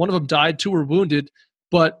shots. 1 of them died, 2 were wounded,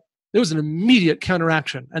 but there was an immediate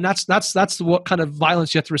counteraction. And that's what kind of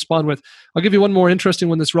violence you have to respond with. I'll give you one more interesting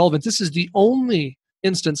one that's relevant. This is the only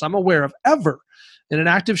instance I'm aware of ever in an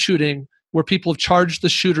active shooting where people have charged the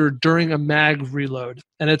shooter during a mag reload.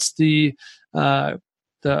 And it's the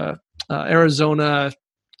Arizona,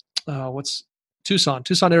 Tucson,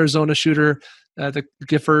 Arizona shooter, the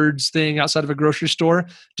Giffords thing outside of a grocery store.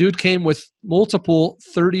 Dude came with multiple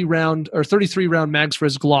 33 round mags for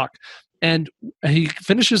his Glock. And he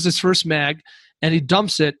finishes his first mag and he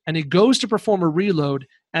dumps it and he goes to perform a reload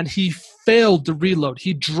and he failed the reload.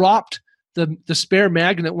 He dropped the spare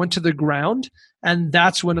mag and it went to the ground. And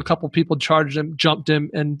that's when a couple people charged him, jumped him,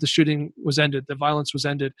 and the shooting was ended. The violence was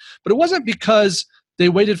ended. But it wasn't because they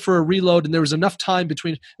waited for a reload and there was enough time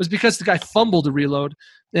between. It was because the guy fumbled a reload,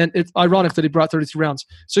 and it's ironic that he brought 33 rounds.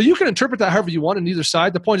 So you can interpret that however you want on either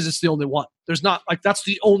side. The point is it's the only one. There's not like that's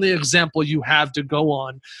the only example you have to go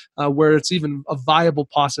on where it's even a viable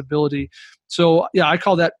possibility. So yeah, I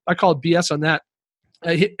call it BS on that.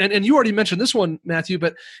 And you already mentioned this one, Matthew,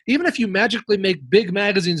 but even if you magically make big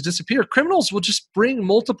magazines disappear, criminals will just bring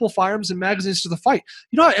multiple firearms and magazines to the fight.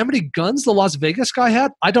 You know how many guns the Las Vegas guy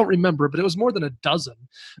had? I don't remember, but it was more than a dozen.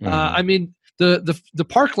 I mean, the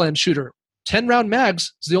Parkland shooter, 10-round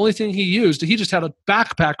mags is the only thing he used. He just had a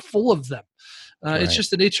backpack full of them. Right. It's just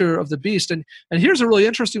the nature of the beast. And here's a really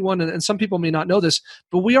interesting one, and some people may not know this,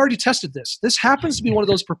 but we already tested this. This happens to be one of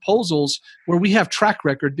those proposals where we have track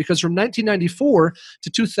record, because from 1994 to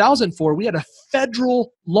 2004, we had a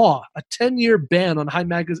federal law, a 10-year ban on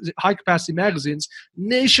high-capacity magazines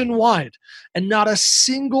nationwide. And not a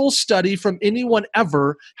single study from anyone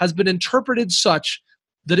ever has been interpreted such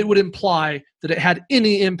that it would imply that it had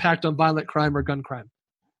any impact on violent crime or gun crime.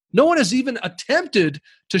 No one has even attempted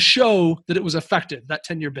to show that it was effective, that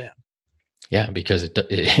 10-year ban. Yeah, because it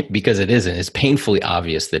isn't. It's painfully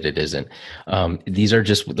obvious that it isn't. These are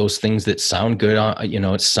just those things that sound good.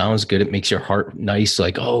 It sounds good. It makes your heart nice.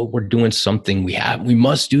 Like, oh, we're doing something. We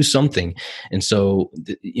must do something. And so,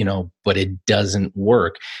 but it doesn't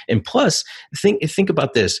work. And plus, think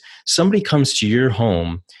about this. Somebody comes to your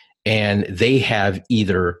home and they have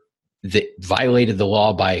either that violated the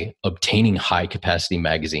law by obtaining high capacity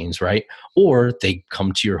magazines, right? Or they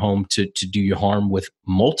come to your home to do you harm with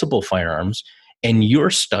multiple firearms, and you're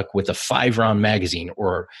stuck with a 5-round magazine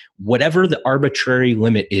or whatever the arbitrary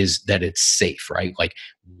limit is that it's safe, right? Like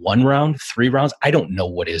 1 round, 3 rounds. I don't know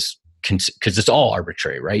what is, because it's all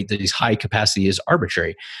arbitrary, right? These high capacity is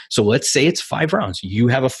arbitrary. So let's say it's 5 rounds. You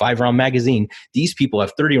have a 5-round magazine. These people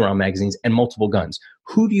have 30-round magazines and multiple guns.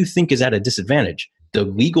 Who do you think is at a disadvantage? The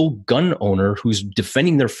legal gun owner who's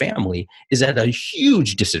defending their family is at a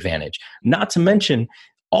huge disadvantage. Not to mention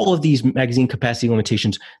all of these magazine capacity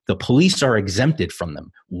limitations, the police are exempted from them.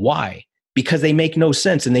 Why? Because they make no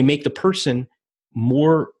sense and they make the person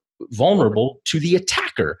more vulnerable to the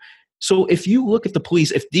attacker. So if you look at the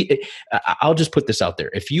police, I'll just put this out there.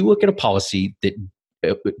 If you look at a policy that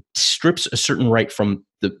strips a certain right from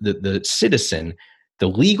the citizen, the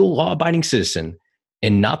legal law-abiding citizen,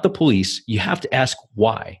 and not the police, you have to ask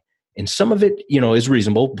why. And some of it, is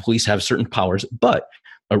reasonable. Police have certain powers, but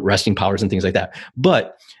arresting powers and things like that.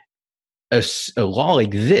 But a law like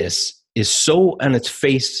this is so on its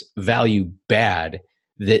face value bad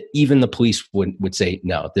that even the police would say,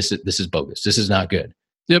 no, this is bogus. This is not good.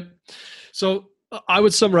 Yep. So I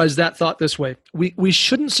would summarize that thought this way. We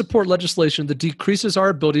shouldn't support legislation that decreases our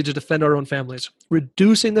ability to defend our own families.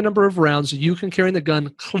 Reducing the number of rounds you can carry in the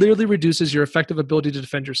gun clearly reduces your effective ability to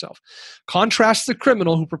defend yourself. Contrast the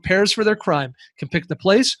criminal who prepares for their crime, can pick the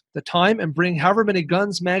place, the time, and bring however many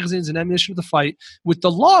guns, magazines, and ammunition to the fight, with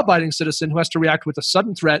the law-abiding citizen who has to react with a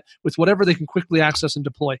sudden threat with whatever they can quickly access and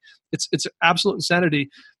deploy. It's absolute insanity.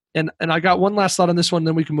 And I got one last thought on this one,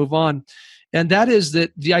 then we can move on. And that is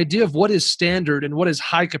that the idea of what is standard and what is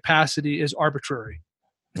high capacity is arbitrary.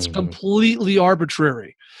 It's completely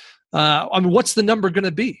arbitrary. What's the number going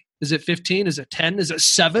to be? Is it 15? Is it 10? Is it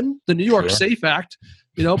 7? The New York SAFE Act,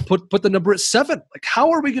 put the number at 7. Like,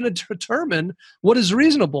 how are we going to determine what is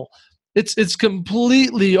reasonable? It's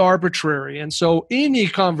completely arbitrary. And so any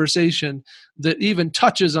conversation that even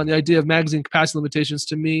touches on the idea of magazine capacity limitations,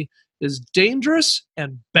 to me, is dangerous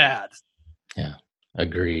and bad. Yeah,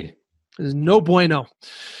 agreed. There's no bueno.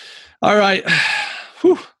 All right.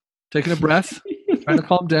 Whew. Taking a breath, trying to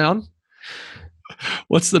calm down.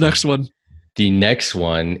 What's the next one? The next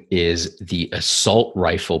one is the assault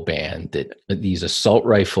rifle ban. That these assault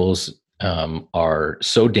rifles are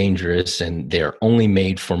so dangerous, and they're only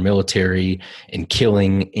made for military and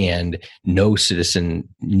killing, and no citizen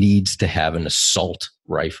needs to have an assault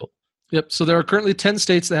rifle. Yep. So there are currently 10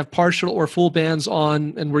 states that have partial or full bans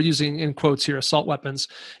on, and we're using in quotes here, assault weapons.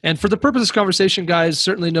 And for the purpose of this conversation, guys,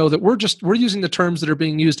 certainly know that we're using the terms that are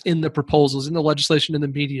being used in the proposals, in the legislation, in the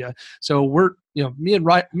media. So me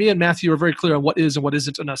and Matthew are very clear on what is and what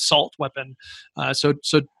isn't an assault weapon. So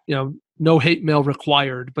no hate mail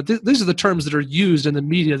required. But these are the terms that are used in the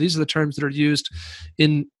media. These are the terms that are used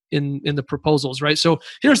in the proposals, right? So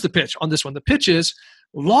here's the pitch on this one. The pitch is,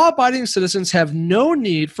 law-abiding citizens have no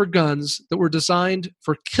need for guns that were designed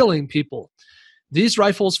for killing people. These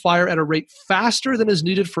rifles fire at a rate faster than is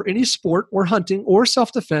needed for any sport or hunting or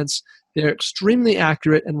self-defense. They're extremely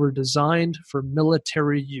accurate and were designed for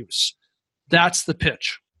military use. That's the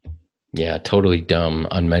pitch. Yeah, totally dumb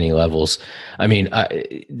on many levels. I mean,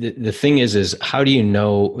 the thing is how do you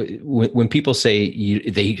know when people say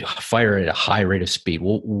they fire at a high rate of speed?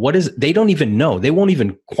 Well, what is, they don't even know. They won't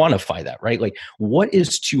even quantify that, right? Like, what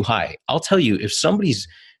is too high? I'll tell you,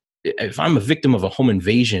 if I'm a victim of a home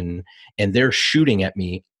invasion and they're shooting at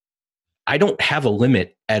me, I don't have a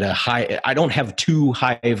limit at a high. I don't have too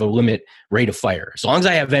high of a limit rate of fire. As long as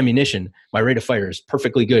I have ammunition, my rate of fire is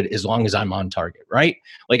perfectly good as long as I'm on target, right?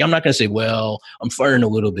 Like, I'm not going to say, well, I'm firing a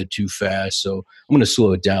little bit too fast, so I'm going to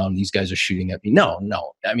slow it down. These guys are shooting at me. No.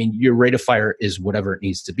 I mean, your rate of fire is whatever it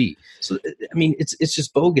needs to be. So, I mean, it's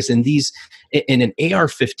just bogus. And an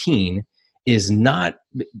AR-15 is not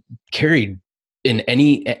carried in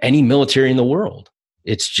any military in the world.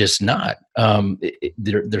 It's just not.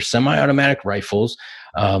 They're semi-automatic rifles.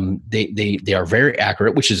 They are very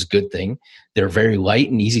accurate, which is a good thing. They're very light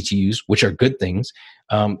and easy to use, which are good things.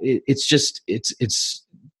 It's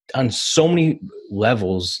on so many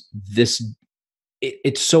levels.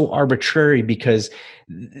 It's so arbitrary because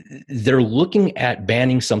they're looking at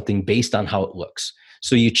banning something based on how it looks.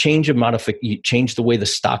 So you change you change the way the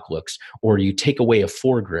stock looks, or you take away a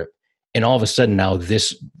foregrip. And all of a sudden now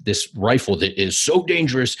this rifle that is so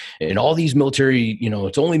dangerous and all these military,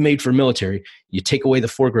 it's only made for military, you take away the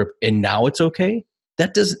foregrip and now it's okay?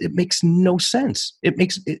 It makes no sense.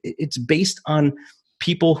 It's based on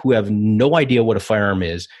people who have no idea what a firearm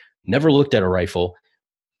is, never looked at a rifle,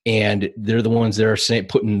 and they're the ones that are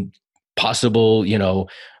putting possible,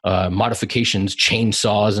 modifications,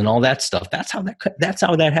 chainsaws and all that stuff. That's how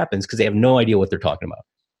that happens, because they have no idea what they're talking about.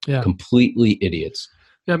 Yeah. Completely idiots.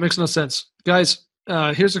 Yeah, it makes no sense. Guys,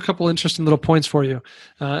 here's a couple interesting little points for you.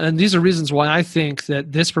 And these are reasons why I think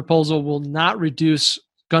that this proposal will not reduce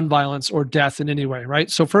gun violence or death in any way,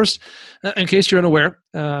 right? So first, in case you're unaware,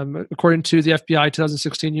 according to the FBI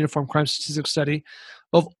 2016 Uniform Crime Statistics Study,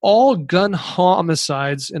 of all gun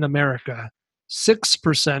homicides in America,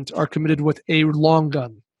 6% are committed with a long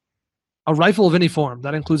gun, a rifle of any form.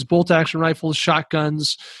 That includes bolt-action rifles,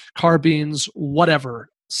 shotguns, carbines, whatever.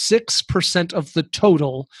 6% of the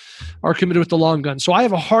total are committed with the long gun. So I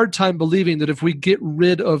have a hard time believing that if we get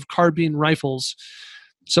rid of carbine rifles,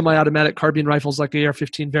 semi-automatic carbine rifles like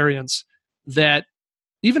AR-15 variants, that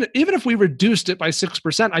even if we reduced it by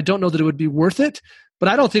 6%, I don't know that it would be worth it, but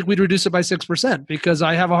I don't think we'd reduce it by 6%, because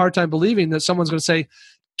I have a hard time believing that someone's going to say,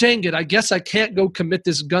 dang it, I guess I can't go commit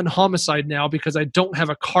this gun homicide now because I don't have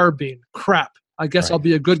a carbine. Crap. I guess I'll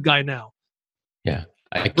be a good guy now. Yeah.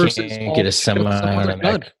 I can't get a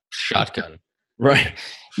semi-automatic shotgun. Right.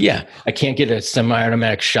 Yeah. I can't get a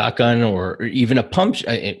semi-automatic shotgun or even a pump.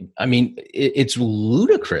 I mean, it's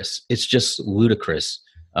ludicrous. It's just ludicrous.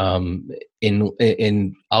 And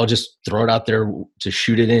I'll just throw it out there to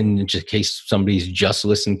shoot it in case somebody's just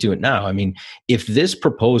listening to it now. I mean, if this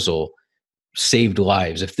proposal saved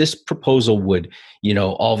lives, if this proposal would,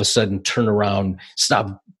 all of a sudden turn around,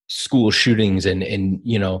 stop school shootings and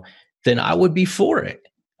then I would be for it.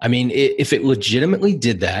 I mean, if it legitimately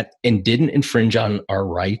did that and didn't infringe on our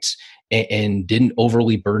rights and didn't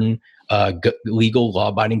overly burden legal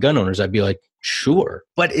law-abiding gun owners, I'd be like, sure.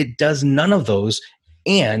 But it does none of those,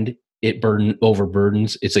 and it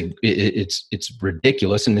overburdens. It's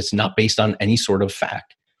ridiculous, and it's not based on any sort of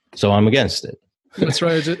fact. So I'm against it. That's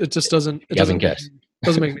right. It just doesn't. It doesn't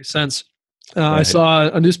make any sense. Right. I saw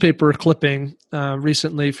a newspaper clipping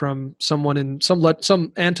recently from someone in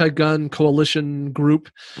some anti-gun coalition group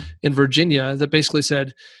in Virginia that basically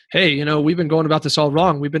said, hey, we've been going about this all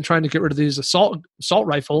wrong. We've been trying to get rid of these assault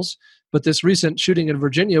rifles, but this recent shooting in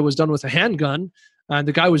Virginia was done with a handgun, and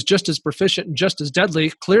the guy was just as proficient and just as deadly.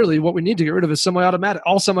 Clearly, what we need to get rid of is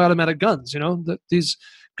all semi-automatic guns. These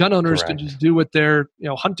gun owners can just do with their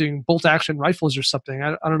hunting bolt-action rifles or something.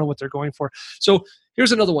 I don't know what they're going for. So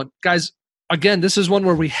here's another one, guys. Again, this is one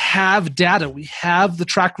where we have data. We have the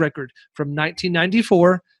track record from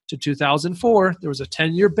 1994 to 2004. There was a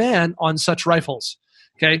 10-year ban on such rifles.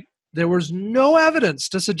 Okay, there was no evidence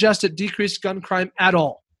to suggest it decreased gun crime at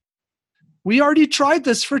all. We already tried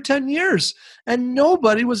this for 10 years, and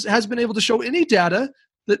nobody has been able to show any data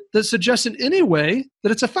that suggests in any way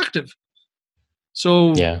that it's effective.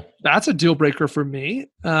 So that's a deal breaker for me.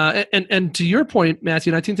 And to your point,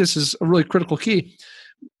 Matthew, and I think this is a really critical key.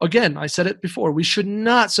 Again, I said it before, we should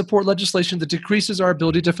not support legislation that decreases our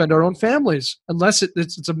ability to defend our own families unless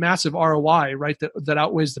it's a massive ROI, right, that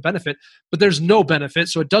outweighs the benefit. But there's no benefit,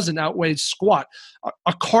 so it doesn't outweigh squat.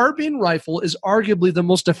 A carbine rifle is arguably the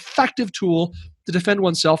most effective tool to defend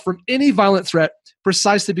oneself from any violent threat,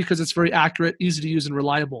 precisely because it's very accurate, easy to use, and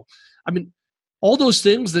reliable. I mean, all those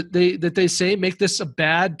things that they say make this a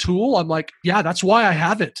bad tool, I'm like, yeah, that's why I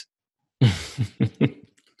have it.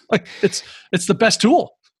 Like it's the best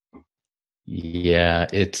tool. Yeah,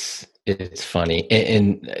 it's funny,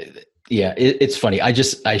 and yeah, it's funny.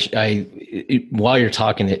 While you're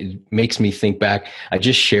talking, it makes me think back. I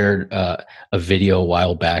just shared a video a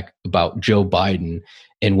while back about Joe Biden,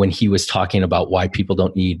 and when he was talking about why people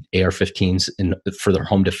don't need AR-15s for their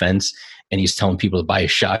home defense, and he's telling people to buy a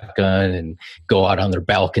shotgun and go out on their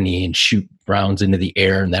balcony and shoot rounds into the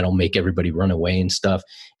air, and that'll make everybody run away and stuff.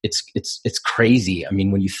 It's crazy. I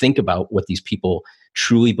mean, when you think about what these people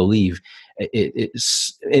truly believe,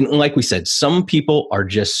 it's, and like we said, some people are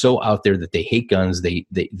just so out there that they hate guns. They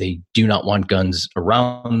do not want guns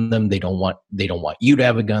around them. They don't want you to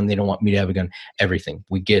have a gun. They don't want me to have a gun. Everything.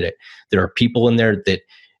 We get it. There are people in there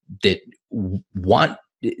that want,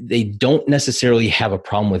 they don't necessarily have a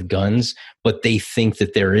problem with guns, but they think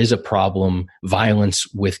that there is a problem, violence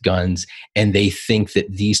with guns, and they think that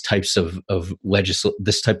these types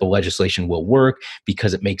this type of legislation will work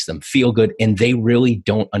because it makes them feel good, and they really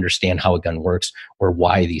don't understand how a gun works or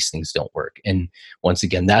why these things don't work. And once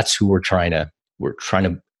again, that's who we're trying to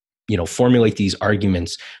formulate these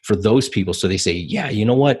arguments for those people, so they say, yeah, you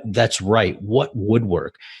know what, that's right. What would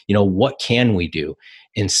work? What can we do?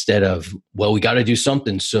 Instead of, well, we got to do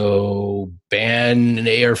something, so ban an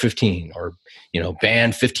AR-15 or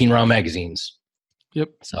ban 15-round magazines. Yep.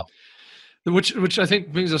 So, which I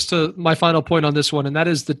think brings us to my final point on this one, and that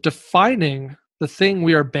is that defining the thing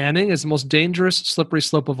we are banning is the most dangerous, slippery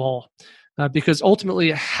slope of all, because ultimately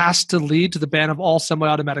it has to lead to the ban of all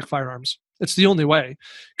semi-automatic firearms. It's the only way,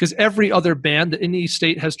 because every other ban that any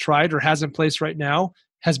state has tried or has in place right now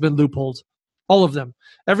has been loopholed. All of them.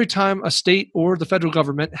 Every time a state or the federal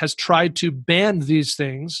government has tried to ban these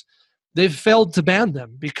things, they've failed to ban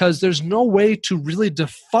them because there's no way to really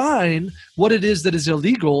define what it is that is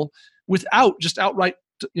illegal without just outright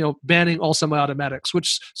banning all semi-automatics,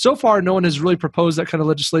 which so far no one has really proposed that kind of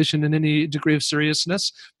legislation in any degree of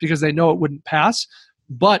seriousness because they know it wouldn't pass.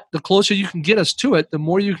 But the closer you can get us to it, the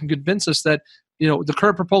more you can convince us that the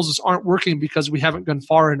current proposals aren't working because we haven't gone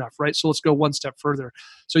far enough, right? So let's go one step further.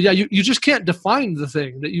 So yeah, you just can't define the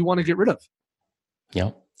thing that you want to get rid of. Yeah,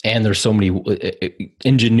 and there's so many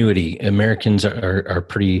ingenuity. Americans are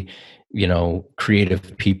pretty,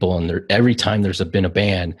 creative people, and every time there's been a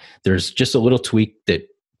ban, there's just a little tweak that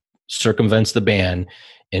circumvents the ban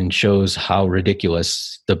and shows how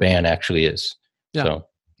ridiculous the ban actually is. Yeah. So.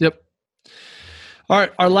 Yep. All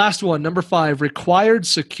right, our last one, number 5, required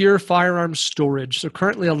secure firearms storage. So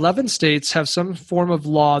currently 11 states have some form of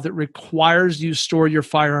law that requires you store your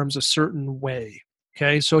firearms a certain way.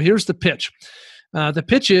 Okay, so here's the pitch. The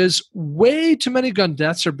pitch is way too many gun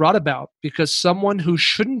deaths are brought about because someone who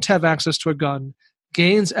shouldn't have access to a gun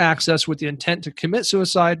gains access with the intent to commit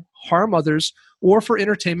suicide, harm others, or for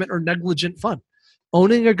entertainment or negligent fun.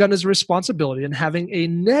 Owning a gun is a responsibility, and having a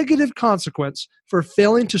negative consequence for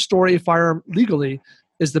failing to store a firearm legally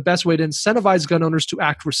is the best way to incentivize gun owners to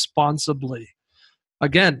act responsibly.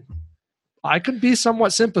 Again, I could be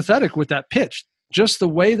somewhat sympathetic with that pitch. Just the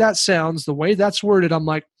way that sounds, the way that's worded, I'm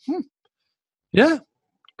like, yeah,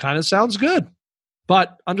 kind of sounds good.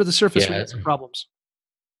 But under the surface, we have some problems.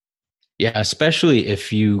 Yeah, especially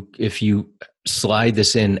if you slide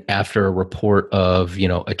this in after a report of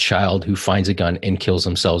a child who finds a gun and kills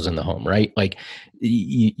themselves in the home, right? Like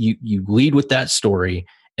you lead with that story,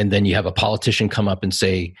 and then you have a politician come up and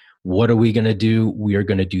say, what are we going to do? We are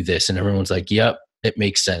going to do this. And everyone's like, yep, it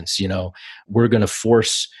makes sense. We're going to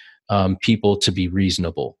force people to be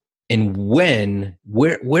reasonable. And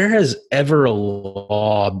where has ever a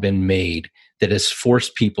law been made that has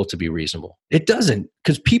forced people to be reasonable? It doesn't,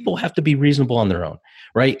 because people have to be reasonable on their own,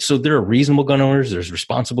 right? So there are reasonable gun owners, there's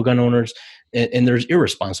responsible gun owners, and there's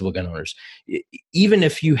irresponsible gun owners. Even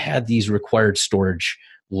if you had these required storage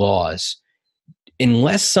laws,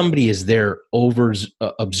 unless somebody is there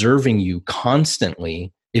observing you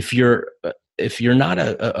constantly, if you're not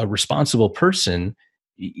a responsible person,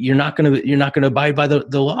 you're not going to abide by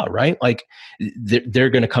the law, right? Like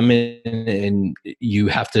they're going to come in, and you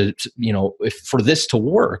have to, if for this to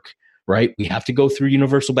work, right, we have to go through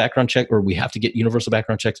universal background check, or we have to get universal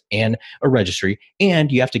background checks and a registry,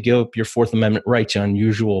 and you have to give up your Fourth Amendment right to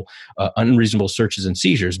unusual, unreasonable searches and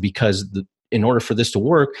seizures, because in order for this to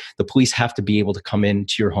work, the police have to be able to come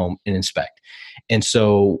into your home and inspect. And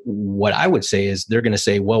so what I would say is they're going to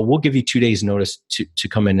say, well, we'll give you 2 days notice to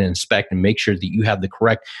come in and inspect and make sure that you have the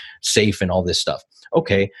correct safe and all this stuff.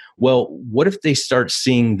 Okay, well, what if they start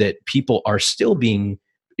seeing that people are still being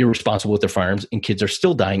irresponsible with their firearms and kids are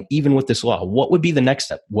still dying even with this law? What would be the next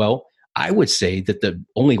step? Well, I would say that the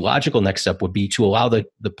only logical next step would be to allow the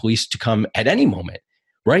police to come at any moment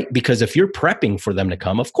right? Because if you're prepping for them to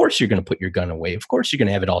come, of course you're going to put your gun away. Of course you're going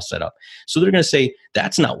to have it all set up. So they're going to say,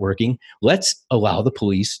 that's not working. Let's allow the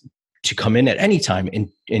police to come in at any time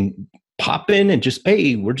and pop in and just,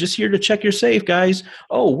 hey, we're just here to check your safe, guys.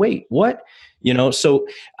 Oh, wait, what? So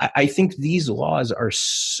I think these laws are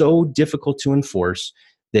so difficult to enforce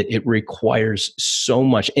that it requires so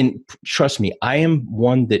much. And trust me, I am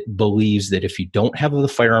one that believes that if you don't have the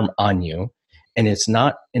firearm on you, and it's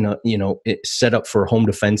not it's set up for home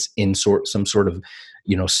defense in some sort of,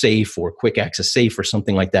 safe or quick access safe or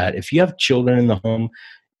something like that. If you have children in the home,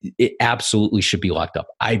 it absolutely should be locked up.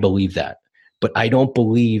 I believe that. But I don't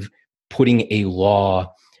believe putting a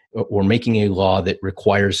law or making a law that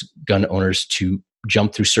requires gun owners to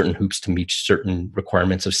jump through certain hoops to meet certain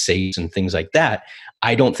requirements of safes and things like that.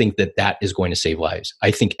 I don't think that is going to save lives.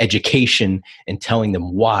 I think education and telling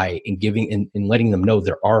them why and giving and letting them know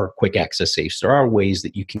there are quick access safes, there are ways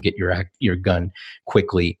that you can get your gun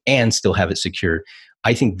quickly and still have it secured.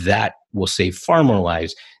 I think that will save far more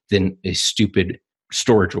lives than a stupid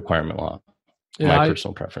storage requirement law. My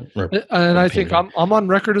personal preference. And I think I'm on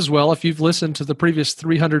record as well. If you've listened to the previous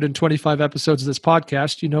 325 episodes of this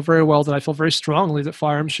podcast, you know very well that I feel very strongly that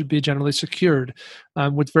firearms should be generally secured,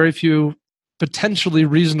 with very few potentially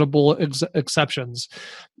reasonable exceptions.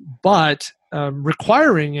 But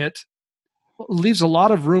requiring it leaves a lot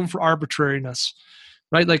of room for arbitrariness,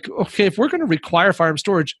 right? Like, okay, if we're going to require firearm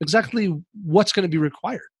storage, exactly what's going to be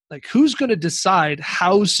required? Like, who's going to decide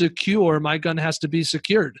how secure my gun has to be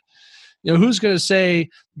secured? Who's going to say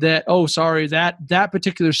that, oh, sorry, that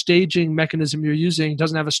particular staging mechanism you're using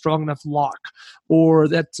doesn't have a strong enough lock, or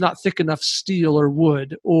that's not thick enough steel or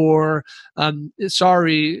wood, or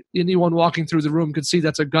sorry, anyone walking through the room could see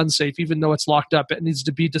that's a gun safe, even though it's locked up. It needs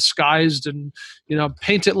to be disguised and,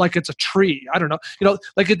 paint it like it's a tree. I don't know.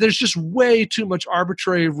 There's just way too much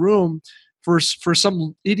arbitrary room for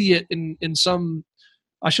some idiot in some,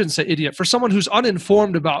 I shouldn't say idiot, for someone who's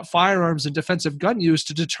uninformed about firearms and defensive gun use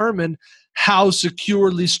to determine how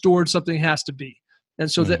securely stored something has to be.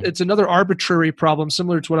 And so that it's another arbitrary problem,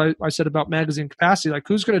 similar to what I said about magazine capacity. Like,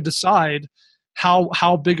 who's going to decide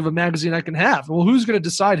how big of a magazine I can have? Well, who's going to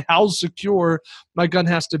decide how secure my gun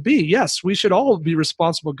has to be? Yes, we should all be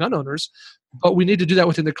responsible gun owners, but we need to do that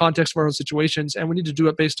within the context of our own situations, and we need to do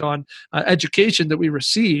it based on education that we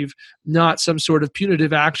receive, not some sort of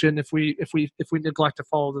punitive action if we neglect to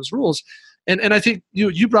follow those rules. And I think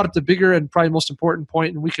you brought up the bigger and probably most important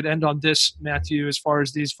point, and we could end on this, Matthew, as far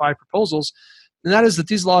as these 5 proposals, and that is that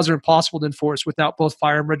these laws are impossible to enforce without both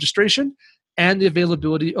firearm registration and the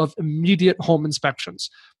availability of immediate home inspections,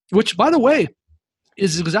 which, by the way,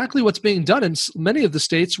 is exactly what's being done in many of the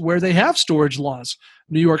states where they have storage laws.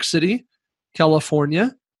 New York City,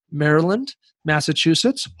 California, Maryland,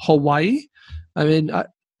 Massachusetts, Hawaii. I mean,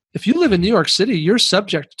 if you live in New York City, you're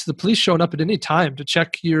subject to the police showing up at any time to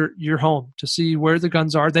check your home to see where the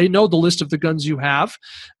guns are. They know the list of the guns you have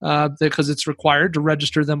because it's required to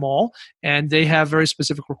register them all. And they have very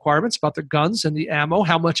specific requirements about the guns and the ammo,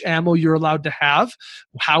 how much ammo you're allowed to have,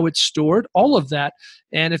 how it's stored, all of that.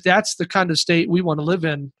 And if that's the kind of state we want to live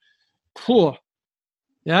in,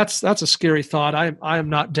 that's a scary thought. I am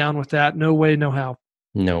not down with that. No way, no how.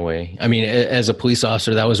 No way. I mean, as a police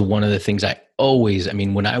officer, that was one of the things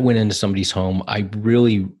when I went into somebody's home, I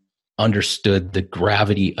really understood the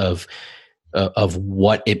gravity of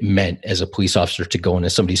what it meant as a police officer to go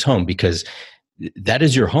into somebody's home, because that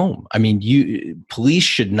is your home. I mean, police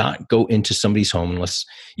should not go into somebody's home unless,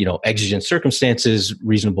 exigent circumstances,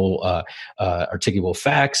 reasonable, articulable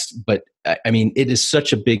facts. But I mean, it is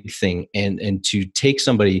such a big thing. And to take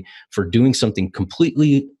somebody for doing something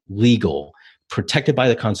completely legal, protected by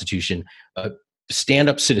the Constitution,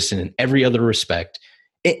 stand-up citizen in every other respect.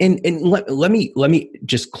 And let me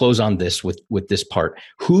just close on this with this part.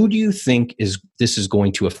 Who do you think this is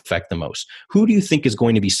going to affect the most? Who do you think is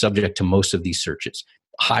going to be subject to most of these searches?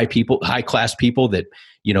 High class people that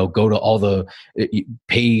go to all the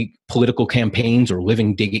pay political campaigns or live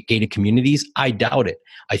in gated communities? I doubt it.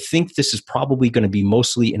 I think this is probably going to be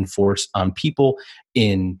mostly enforced on people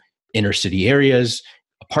in inner city areas,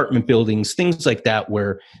 apartment buildings, things like that,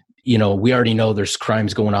 where we already know there's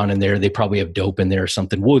crimes going on in there. They probably have dope in there or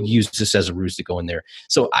something. We'll use this as a ruse to go in there.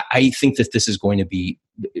 So I think that this is going to be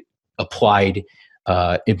applied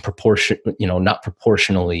in proportion, not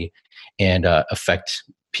proportionally, and affect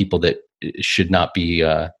people that should not be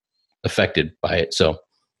affected by it. So,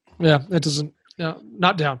 yeah, it doesn't.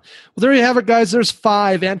 Not down. Well, there you have it, guys. There's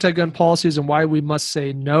 5 anti-gun policies and why we must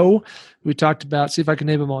say no. We talked about, see if I can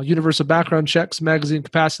name them all: universal background checks, magazine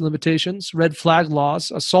capacity limitations, red flag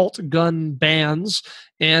laws, assault gun bans,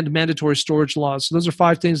 and mandatory storage laws. So those are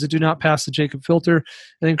 5 things that do not pass the Jacob filter.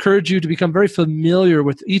 And I encourage you to become very familiar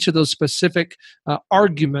with each of those specific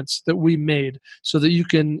arguments that we made so that you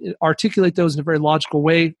can articulate those in a very logical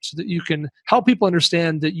way so that you can help people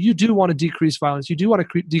understand that you do want to decrease violence, you do want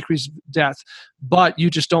to decrease death, but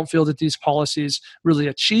you just don't feel that these policies really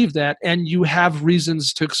achieve that, and you have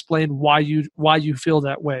reasons to explain why you feel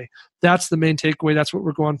that way. That's the main takeaway. That's what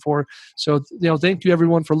we're going for. So, thank you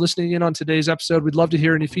everyone for listening in on today's episode. We'd love to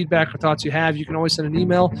hear any feedback or thoughts you have. You can always send an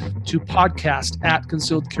email to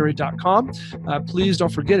podcast@concealedcarry.com. Please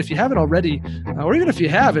don't forget, if you haven't already, or even if you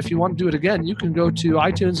have, if you want to do it again, you can go to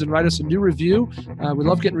iTunes and write us a new review. We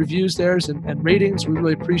love getting reviews there and ratings. We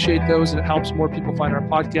really appreciate those, and it helps more people find our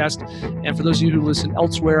podcast. And for those of you who listen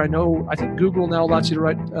elsewhere, I think Google now allows you to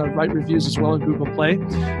write reviews as well in Google Play.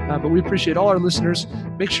 But we appreciate all our listeners.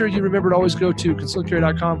 Make sure you remember to always go to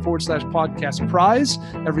concealedcarry.com/podcast prize.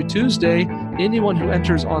 Every Tuesday, anyone who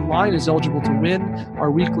enters online is eligible to win our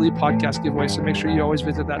weekly podcast giveaway. So make sure you always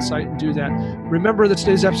visit that site and do that. Remember that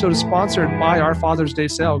today's episode is sponsored by our Father's Day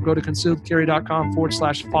sale. Go to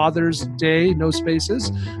concealedcarry.com/Father's Day, no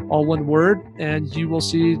spaces, all one word, and you will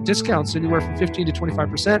see discounts anywhere from 15 to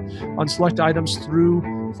 25% on select items through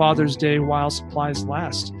Father's Day while supplies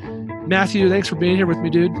last. Matthew, thanks for being here with me,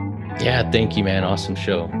 dude. Yeah, thank you, man. Awesome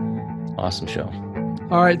show.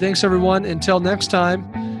 All right, thanks everyone. Until next time,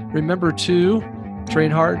 remember to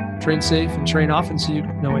train hard, train safe, and train often so you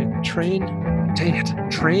train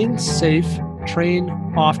safe, train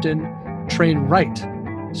often, train right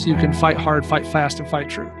so you can fight hard, fight fast, and fight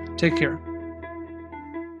true. Take care.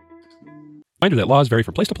 Reminder that laws vary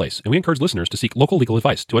from place to place, and we encourage listeners to seek local legal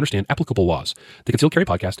advice to understand applicable laws. The Concealed Carry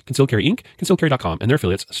Podcast, Concealed Carry Inc., ConcealedCarry.com, and their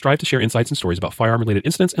affiliates strive to share insights and stories about firearm-related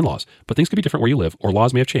incidents and laws, but things could be different where you live, or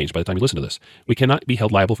laws may have changed by the time you listen to this. We cannot be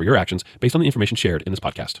held liable for your actions based on the information shared in this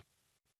podcast.